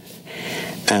grabber.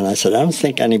 And I said, I don't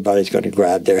think anybody's going to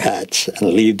grab their hats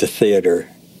and leave the theater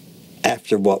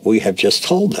after what we have just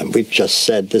told them. We've just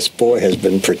said this boy has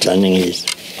been pretending he's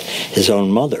his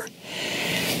own mother.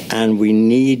 And we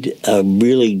need a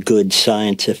really good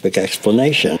scientific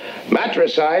explanation.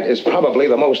 Matricide is probably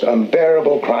the most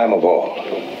unbearable crime of all.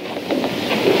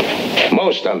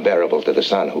 Most unbearable to the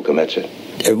son who commits it.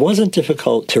 It wasn't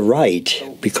difficult to write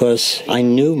because I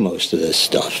knew most of this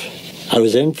stuff. I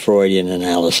was in Freudian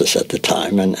analysis at the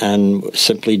time and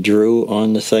simply drew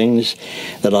on the things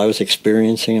that I was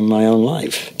experiencing in my own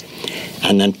life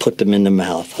and then put them in the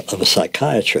mouth of a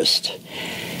psychiatrist.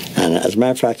 And as a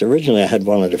matter of fact, originally I had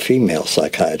wanted a female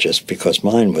psychiatrist because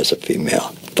mine was a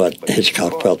female, but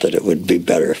Hitchcock felt that it would be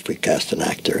better if we cast an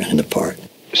actor in the part.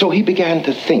 So he began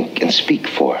to think and speak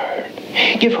for her.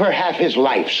 Give her half his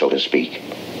life, so to speak.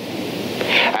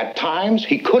 At times,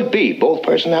 he could be both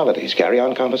personalities, carry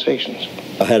on conversations.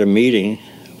 I had a meeting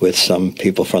with some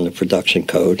people from the production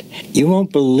code. You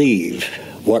won't believe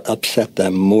what upset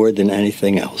them more than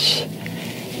anything else.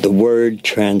 The word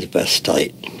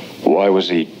transvestite. Why was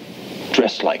he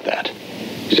dressed like that?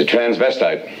 He's a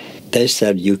transvestite. They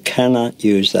said, you cannot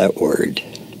use that word.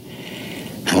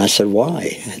 And I said, why?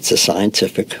 It's a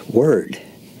scientific word.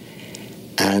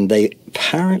 And they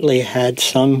apparently had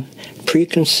some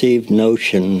preconceived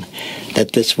notion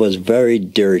that this was very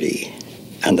dirty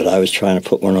and that I was trying to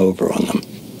put one over on them.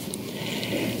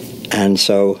 And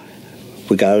so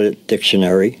we got a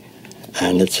dictionary,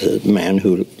 and it's a man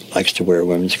who likes to wear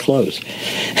women's clothes.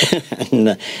 And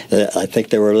I think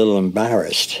they were a little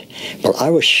embarrassed. But I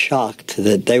was shocked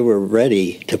that they were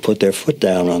ready to put their foot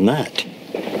down on that.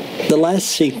 The last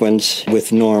sequence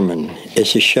with Norman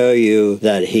is to show you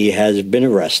that he has been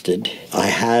arrested. I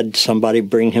had somebody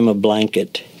bring him a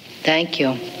blanket. Thank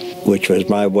you. Which was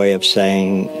my way of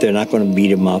saying they're not going to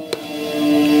beat him up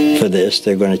for this.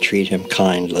 They're going to treat him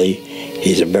kindly.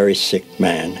 He's a very sick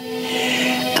man.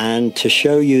 And to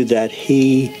show you that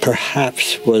he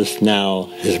perhaps was now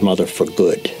his mother for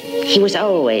good. He was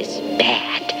always bad.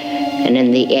 And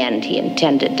in the end, he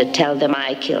intended to tell them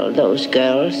I killed those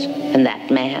girls and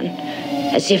that man,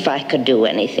 as if I could do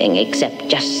anything except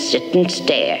just sit and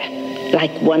stare,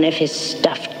 like one of his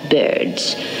stuffed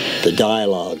birds. The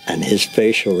dialogue and his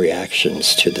facial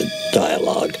reactions to the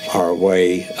dialogue are a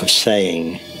way of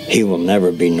saying he will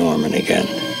never be Norman again.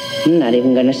 I'm not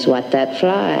even going to swat that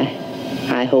fly.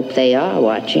 I hope they are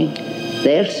watching.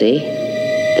 They'll see.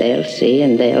 They'll see,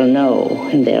 and they'll know,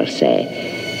 and they'll say,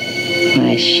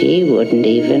 why, she wouldn't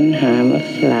even harm a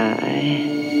fly.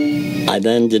 I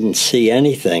then didn't see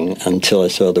anything until I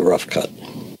saw the rough cut.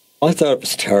 I thought it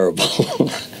was terrible.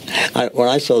 When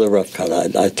I saw the rough cut,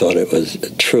 I thought it was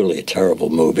truly a terrible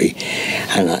movie.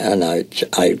 And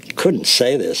I couldn't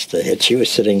say this to Hitch. He was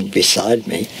sitting beside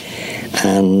me,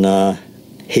 and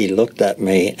he looked at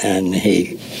me, and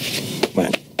he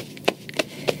went,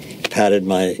 patted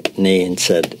my knee and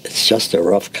said, "It's just a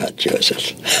rough cut, Joseph."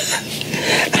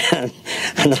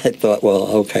 and I thought, well,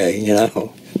 okay, you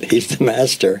know, he's the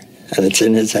master, and it's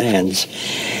in his hands.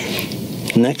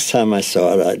 Next time I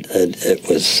saw it, it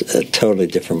was a totally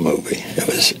different movie. It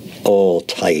was all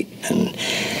tight and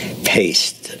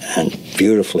paced and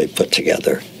beautifully put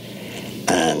together.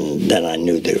 And then I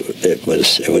knew that it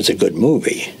was a good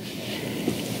movie.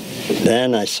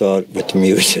 Then I saw it with the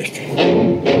music.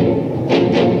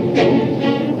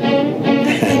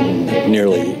 And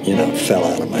nearly, you know, fell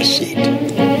out of my seat.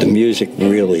 The music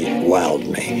really wowed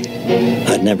me.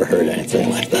 I'd never heard anything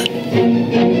like that.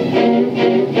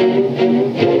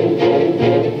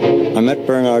 I met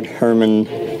Bernard Herrmann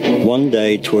one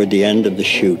day toward the end of the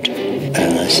shoot,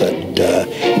 and I said,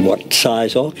 what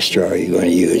size orchestra are you going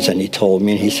to use? And he told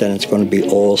me, and he said, it's going to be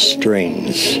all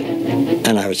strings.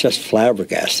 And I was just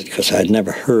flabbergasted because I'd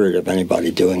never heard of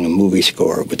anybody doing a movie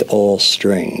score with all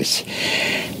strings.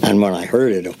 And when I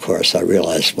heard it, of course, I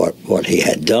realized what he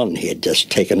had done. He had just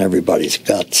taken everybody's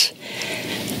guts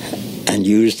and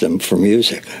used them for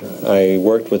music. I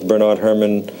worked with Bernard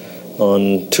Herrmann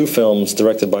on 2 films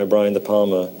directed by Brian De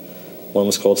Palma. One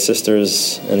was called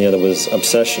Sisters, and the other was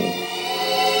Obsession.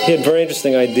 He had very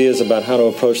interesting ideas about how to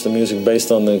approach the music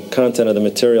based on the content of the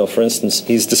material. For instance,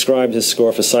 he's described his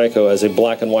score for Psycho as a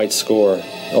black and white score,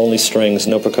 only strings,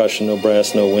 no percussion, no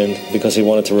brass, no wind, because he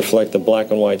wanted to reflect the black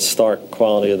and white stark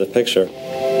quality of the picture.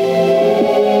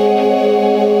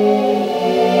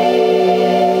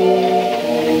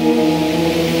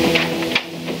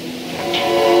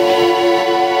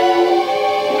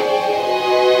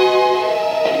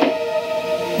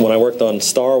 When I worked on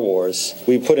Star Wars,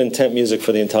 we put in temp music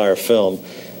for the entire film.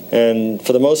 And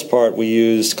for the most part, we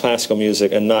used classical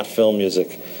music and not film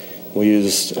music. We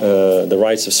used The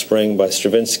Rites of Spring by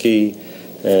Stravinsky,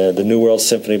 the New World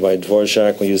Symphony by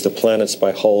Dvorak. We used The Planets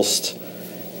by Holst.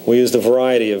 We used a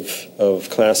variety of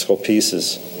classical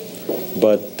pieces.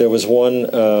 But there was one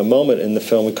moment in the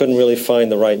film we couldn't really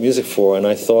find the right music for, and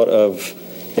I thought of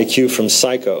a cue from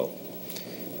Psycho.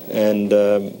 And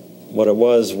what it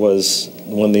was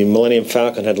when the Millennium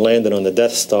Falcon had landed on the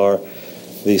Death Star,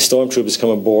 the stormtroopers come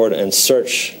aboard and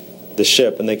search the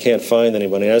ship, and they can't find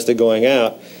anybody. And as they're going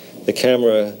out, the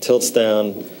camera tilts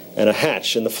down, and a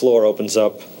hatch in the floor opens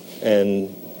up,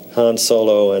 and Han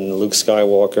Solo and Luke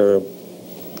Skywalker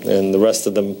and the rest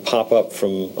of them pop up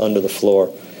from under the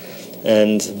floor.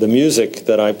 And the music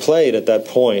that I played at that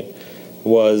point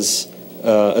was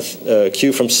a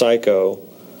cue from Psycho,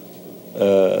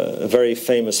 a very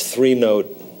famous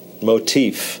 3-note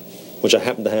motif, which I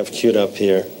happen to have queued up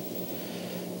here.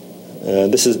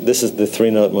 This is the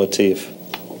 3-note motif.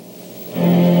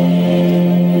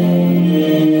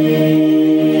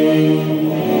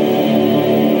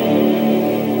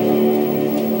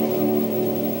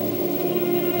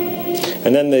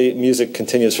 And then the music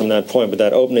continues from that point, but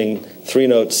that opening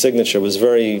 3-note signature was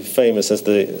very famous as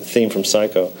the theme from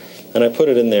Psycho. And I put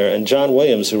it in there, and John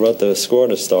Williams, who wrote the score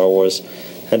to Star Wars,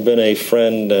 had been a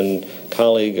friend and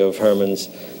colleague of Herrmann's,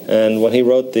 and when he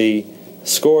wrote the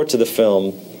score to the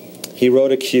film, he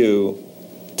wrote a cue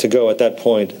to go at that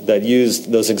point that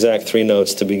used those exact 3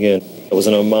 notes to begin. It was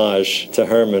an homage to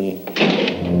Herrmann.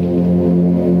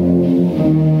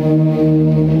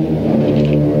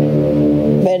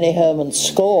 Benny Herrmann's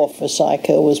score for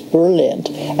Psycho was brilliant,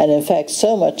 and in fact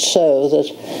so much so that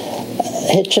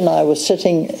Hitch and I were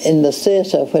sitting in the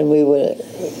theatre when we were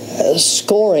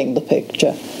scoring the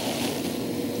picture,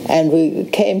 and we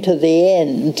came to the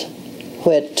end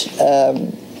where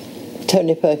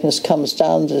Tony Perkins comes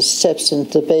down the steps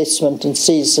into the basement and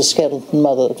sees the skeleton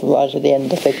mother right at the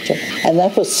end of the picture, and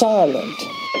that was silent.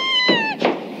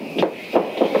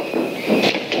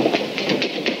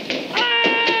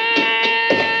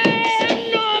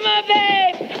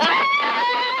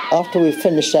 After we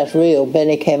finished that reel,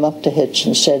 Benny came up to Hitch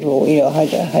and said, well, you know, how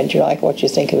do you like, what do you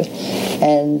think of it?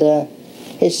 And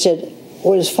Hitch said,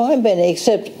 well, it's fine, Benny,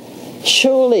 except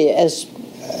surely as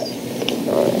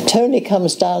Tony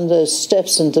comes down those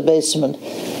steps into the basement,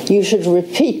 you should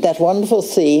repeat that wonderful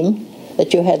theme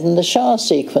that you had in the shower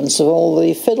sequence of all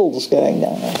the fiddles going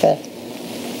down like that.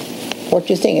 What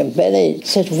do you think? And Benny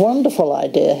said, wonderful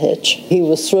idea, Hitch. He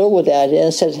was thrilled with the idea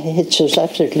and said Hitch was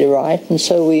absolutely right, and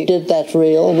so we did that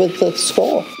reel with the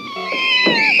score.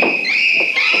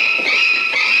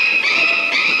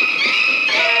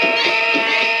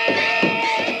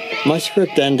 My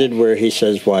script ended where he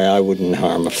says, why I wouldn't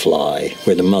harm a fly,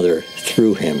 where the mother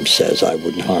through him says, "I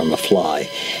wouldn't harm a fly."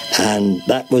 And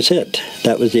that was it.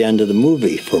 That was the end of the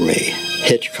movie for me.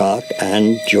 Hitchcock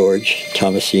and George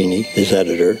Tomasini, his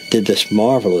editor, did this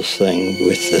marvelous thing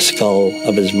with the skull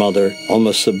of his mother,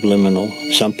 almost subliminal.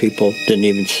 Some people didn't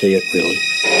even see it, really.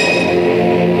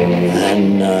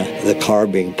 And the car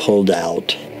being pulled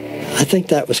out. I think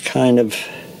that was kind of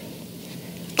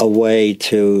a way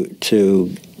to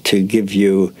give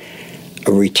you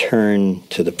a return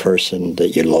to the person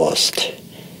that you lost,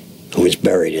 who was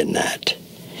buried in that.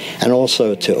 And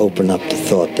also to open up the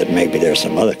thought that maybe there's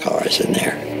some other cars in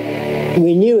there.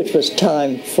 We knew it was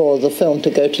time for the film to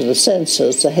go to the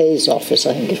censors, the Hayes office,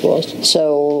 I think it was.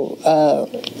 So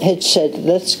Hitch said,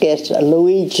 let's get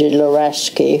Luigi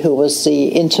Loraschi, who was the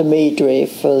intermediary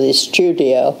for the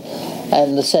studio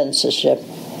and the censorship,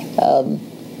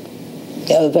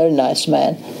 a very nice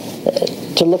man,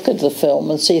 to look at the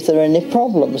film and see if there are any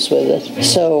problems with it.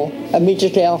 So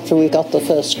immediately after we got the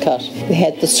first cut, we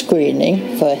had the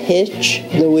screening for Hitch,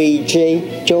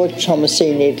 Luigi, George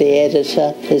Tomasini, the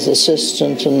editor, his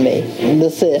assistant, and me in the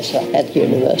theatre at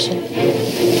Universal.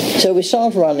 So we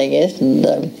started running it, and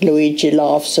Luigi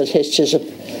laughs at Hitch's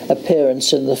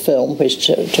appearance in the film, which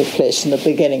took place in the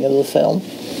beginning of the film.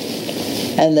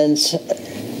 And then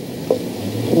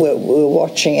we're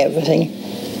watching everything.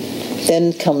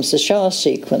 Then comes the shower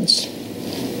sequence,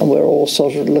 and we're all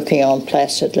sort of looking on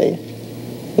placidly.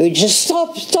 We just,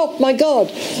 stop, my God!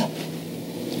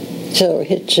 So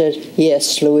Hitch said,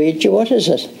 yes, Luigi, what is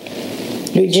it?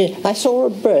 Luigi, I saw a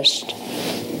breast.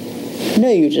 No,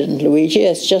 you didn't, Luigi,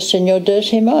 it's just in your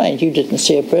dirty mind. You didn't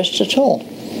see a breast at all.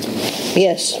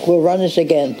 Yes, we'll run it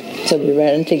again. So we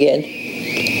ran it again.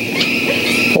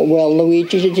 Well,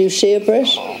 Luigi, did you see a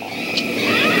breast?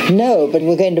 No, but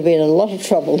we're going to be in a lot of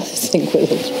trouble, I think, with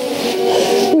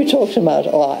it. We talked about,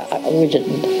 we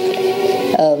didn't.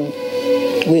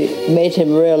 We made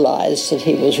him realize that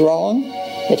he was wrong,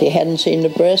 that he hadn't seen the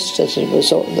breast, that it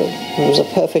was a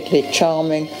perfectly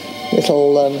charming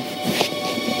little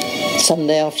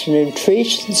Sunday afternoon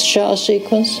treat, this shower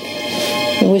sequence,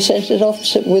 and we sent it off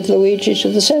with Luigi to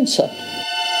the censor.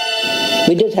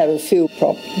 We did have a few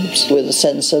problems with the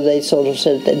censor. They sort of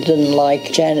said they didn't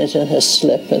like Janet and her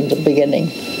slip in the beginning,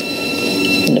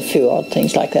 and a few odd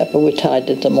things like that, but we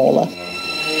tidied them all up.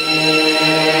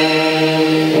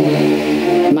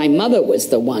 My mother was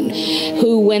the one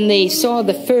who, when they saw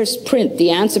the first print,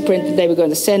 the answer print that they were going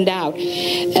to send out,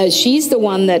 she's the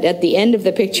one that at the end of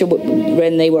the picture,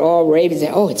 when they were all raving,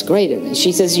 said, oh, it's great. And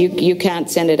she says, you can't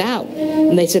send it out.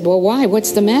 And they said, well, why?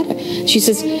 What's the matter? She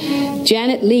says,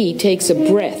 Janet Leigh takes a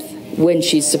breath when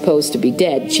she's supposed to be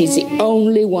dead. She's the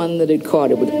only one that had caught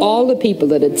it. With all the people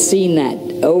that had seen that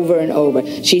over and over,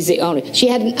 she's the only. She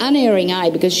had an unerring eye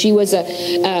because she was an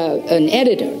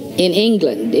editor in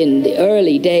England in the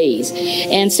early days,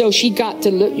 and so she got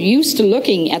to used to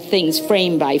looking at things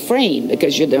frame by frame,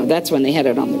 because that's when they had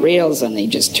it on the reels and they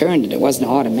just turned it. It wasn't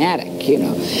automatic,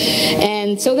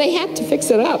 and so they had to fix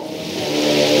it up.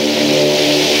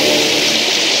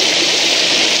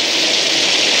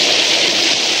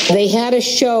 They had a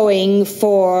showing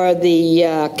for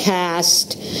the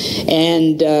cast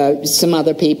and some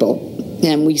other people,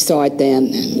 and we saw it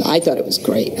then, and I thought it was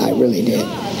great. I really did.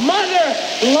 Mother!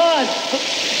 Blood!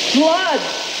 Blood!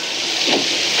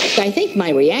 I think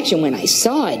my reaction when I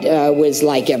saw it was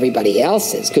like everybody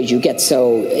else's, because you get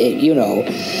so,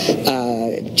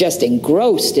 just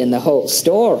engrossed in the whole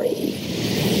story.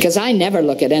 Because I never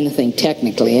look at anything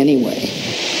technically anyway.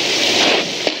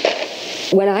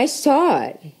 When I saw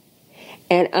it,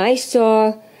 and I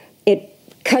saw it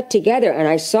cut together, and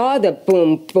I saw the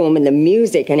boom, boom, and the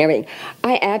music and everything,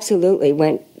 I absolutely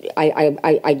went,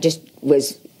 I just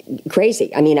was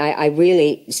crazy. I mean, I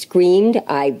really screamed.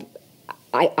 I've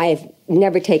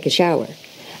never taken a shower.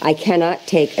 I cannot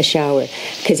take a shower,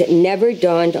 because it never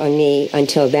dawned on me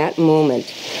until that moment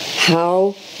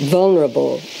how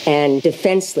vulnerable and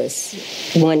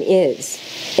defenseless one is.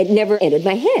 It never entered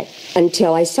my head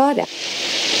until I saw that.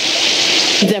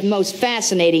 The most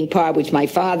fascinating part, which my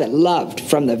father loved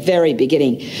from the very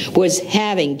beginning, was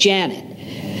having Janet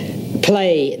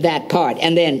play that part,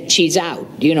 and then she's out,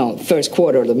 first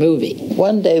quarter of the movie.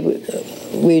 One day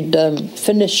we'd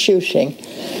finished shooting,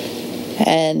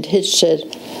 and Hitch said,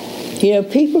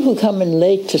 people who come in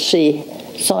late to see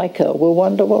Psycho will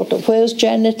wonder, where's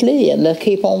Janet Leigh? And they'll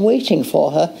keep on waiting for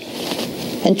her,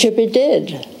 and she'll be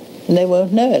dead, and they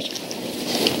won't know it.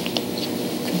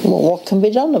 Well, what can be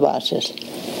done about it?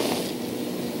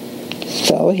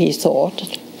 So he thought,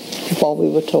 while we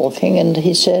were talking, and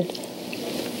he said,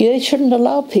 they shouldn't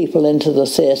allow people into the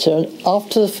theatre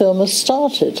after the film has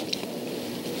started.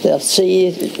 They'll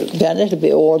see then it'll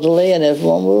be orderly and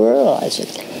everyone will realize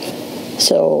it.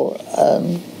 So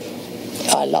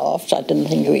I laughed. I didn't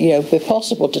think it would be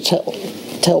possible to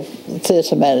tell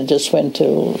theatre managers when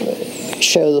to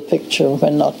show the picture and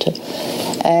when not to.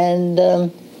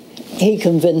 And he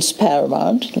convinced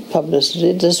Paramount,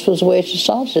 publicity, this was the way to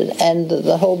start it. And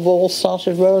the whole ball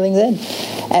started rolling then.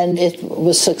 And it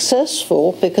was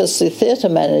successful because the theatre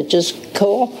managers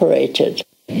cooperated.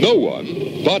 No one,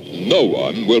 but no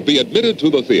one, will be admitted to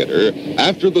the theater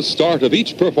after the start of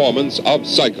each performance of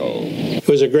Psycho. It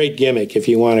was a great gimmick, if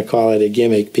you want to call it a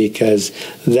gimmick, because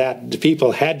the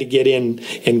people had to get in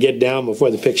and get down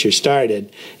before the picture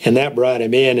started, and that brought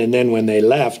them in. And then when they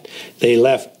left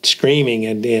screaming,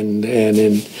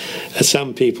 and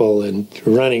some people and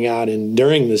running out and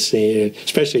during the scene,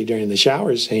 especially during the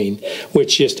shower scene,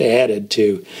 which just added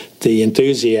to the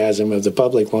enthusiasm of the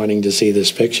public wanting to see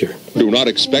this picture. Do not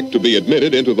expect to be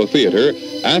admitted into the theater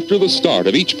after the start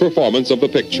of each performance of the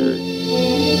picture.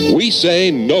 We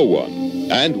say no one,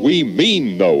 and we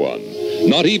mean no one.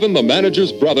 Not even the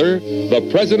manager's brother, the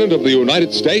President of the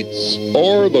United States,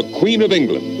 or the Queen of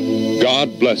England.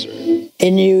 God bless her.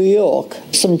 In New York,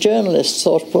 some journalists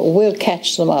thought, well, we'll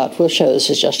catch them out. We'll show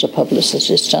this is just a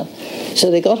publicity stunt.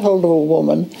 So they got hold of a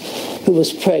woman who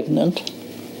was pregnant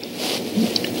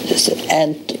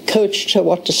and coached her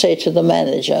what to say to the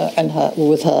manager and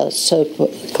with her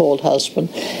so-called husband.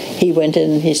 He went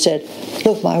in and he said,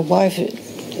 look, my wife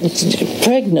is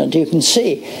pregnant, you can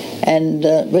see, and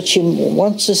but she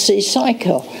wants to see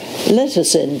Psycho. Let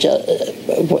us in.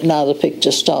 Now the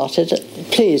picture started,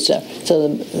 please. So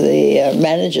the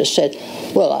manager said,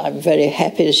 well, I'm very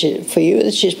happy for you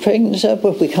that she's pregnant, sir,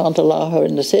 but we can't allow her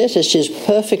in the theatre. She's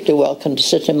perfectly welcome to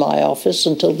sit in my office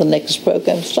until the next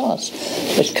program starts,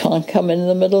 but can't come in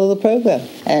the middle of the program.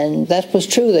 And that was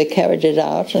true. They carried it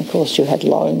out, and of course you had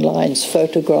long lines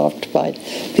photographed by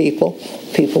people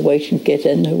waiting to get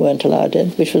in who weren't allowed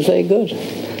in, which was very good.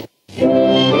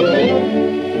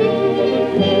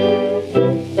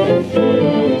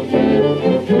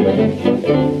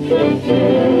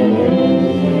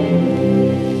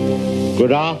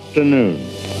 Good afternoon.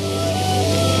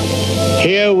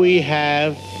 Here we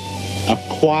have a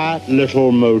quiet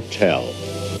little motel.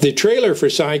 The trailer for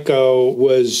Psycho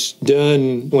was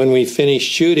done when we finished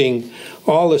shooting.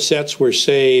 All the sets were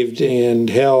saved and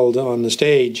held on the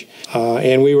stage,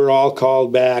 and we were all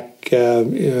called back,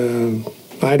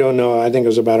 I don't know, I think it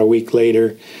was about a week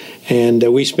later, and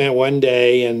we spent one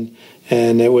day, and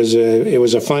it was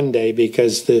a fun day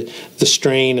because the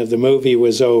strain of the movie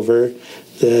was over.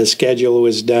 The schedule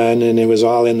was done, and it was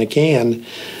all in the can.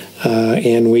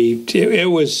 And it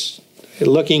was,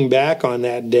 looking back on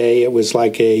that day, it was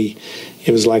like a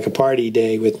party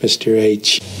day with Mr.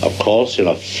 H. Of course, in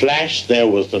a flash, there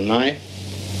was the knife,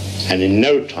 and in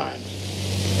no time,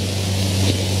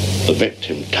 the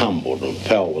victim tumbled and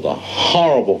fell with a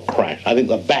horrible crash. I think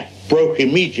the back broke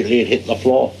immediately and hit the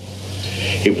floor.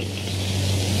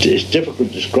 It's difficult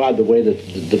to describe the way that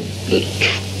the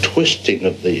twisting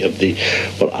of the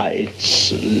but I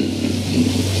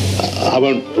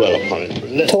won't dwell upon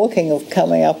it. Talking of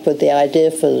coming up with the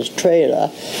idea for the trailer,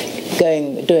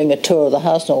 doing a tour of the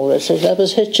house and all this, that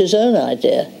was Hitch's own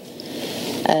idea,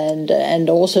 and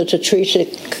also to treat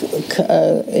it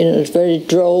in a very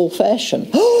droll fashion.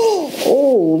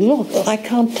 Oh, look! I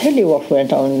can't tell you what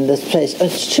went on in this place.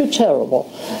 It's too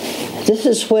terrible. This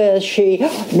is where she...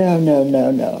 No.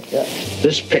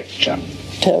 This picture...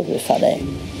 Terribly funny.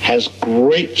 ...has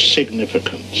great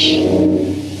significance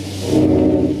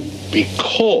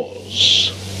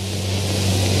because...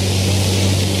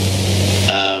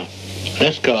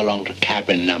 let's go along to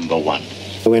cabin number 1.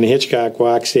 When Hitchcock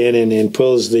walks in and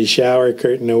pulls the shower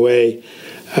curtain away,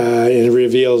 and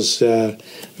reveals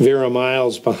Vera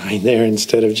Miles behind there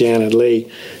instead of Janet Leigh,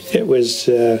 it was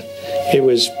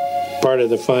part of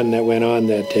the fun that went on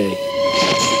that day.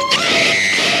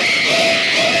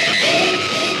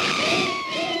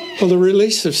 Well, the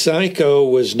release of Psycho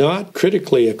was not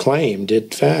critically acclaimed. In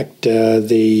fact,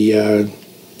 the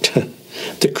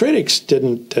critics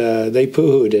didn't, they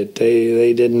poo-hooed it.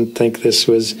 They didn't think this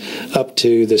was up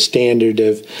to the standard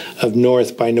of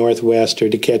North by Northwest or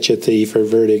To Catch a Thief or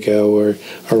Vertigo or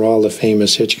all the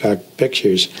famous Hitchcock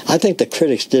pictures. I think the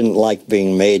critics didn't like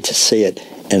being made to see it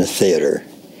in a theater.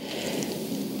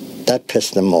 That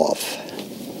pissed them off.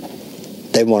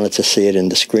 They wanted to see it in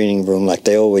the screening room like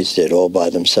they always did, all by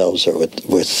themselves or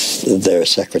with their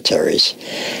secretaries.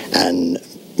 And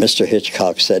Mr.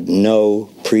 Hitchcock said no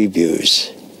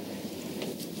previews.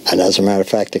 And as a matter of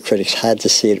fact, the critics had to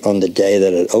see it on the day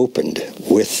that it opened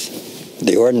with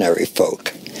the ordinary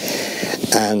folk.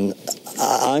 And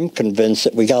I'm convinced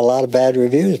that we got a lot of bad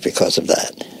reviews because of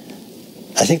that.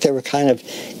 I think they were kind of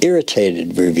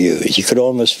irritated reviews. You could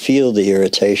almost feel the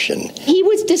irritation. He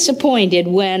was disappointed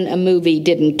when a movie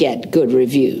didn't get good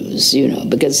reviews, you know,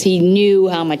 because he knew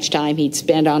how much time he'd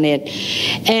spent on it.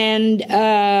 And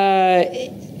I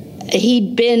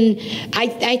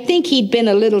think he'd been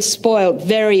a little spoiled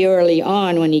very early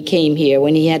on when he came here,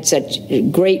 when he had such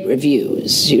great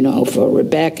reviews, you know, for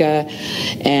Rebecca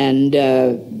and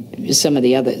some of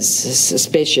the others,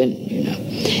 Suspicion, you know.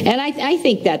 And I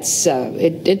think that's,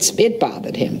 it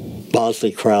bothered him.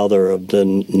 Bosley Crowther of the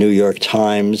New York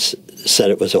Times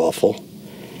said it was awful.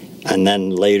 And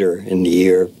then later in the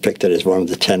year, picked it as one of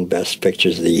the 10 best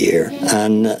pictures of the year.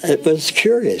 And it was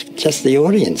curious, just the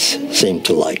audience seemed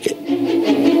to like it.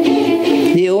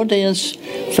 The audience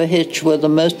for Hitch were the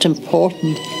most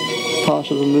important part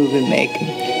of the movie making.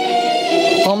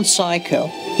 On Psycho,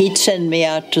 he'd send me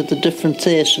out to the different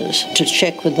theaters to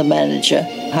check with the manager.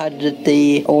 How did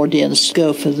the audience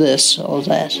go for this or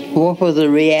that? What were the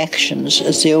reactions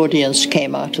as the audience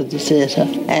came out of the theater?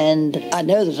 And I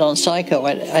know that on Psycho,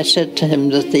 I said to him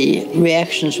that the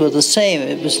reactions were the same.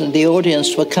 It was that the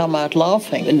audience would come out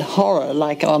laughing in horror,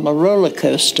 like on a roller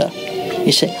coaster.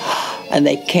 You see, and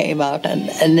they came out,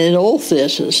 and in all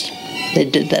theaters they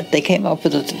did that. They came up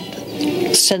with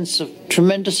a sense of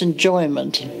tremendous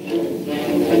enjoyment.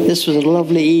 This was a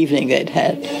lovely evening they'd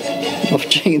had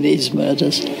watching these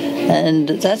murders, and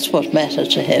that's what mattered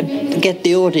to him, to get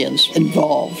the audience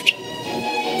involved.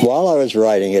 While I was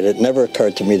writing it, it never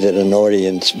occurred to me that an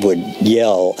audience would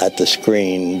yell at the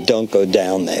screen, "Don't go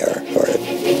down there," or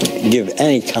give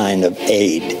any kind of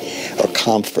aid or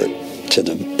comfort to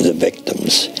the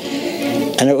victims.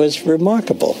 And it was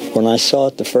remarkable. When I saw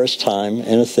it the first time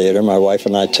in a theater, my wife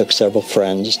and I took several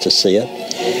friends to see it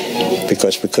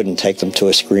because we couldn't take them to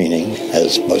a screening,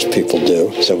 as most people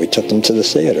do. So we took them to the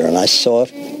theater, and I saw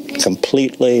it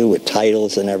completely with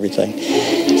titles and everything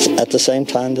at the same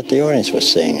time that the audience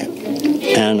was seeing it.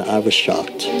 And I was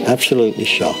shocked, absolutely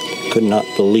shocked. Could not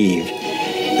believe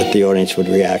that the audience would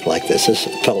react like this. This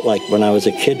felt like when I was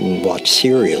a kid and watched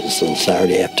serials on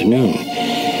Saturday afternoon,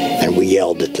 and we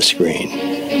yelled at the screen.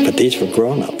 But these were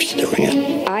grown-ups doing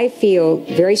it. I feel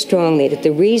very strongly that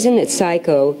the reason that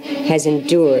Psycho has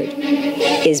endured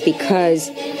is because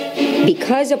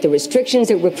of the restrictions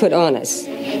that were put on us,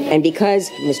 and because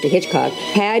Mr. Hitchcock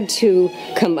had to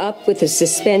come up with a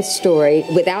suspense story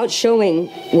without showing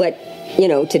what, you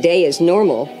know, today is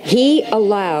normal. He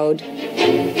allowed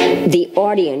the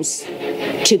audience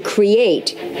to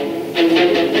create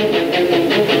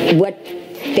what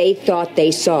they thought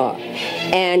they saw.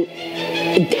 And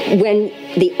when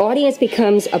the audience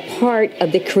becomes a part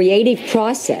of the creative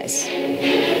process,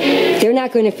 they're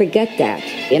not going to forget that.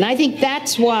 And I think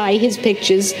that's why his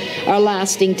pictures are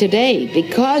lasting today,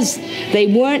 because they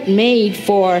weren't made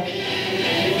for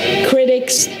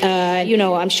critics. You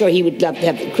know, I'm sure he would love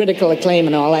to have critical acclaim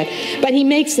and all that, but he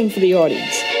makes them for the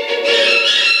audience.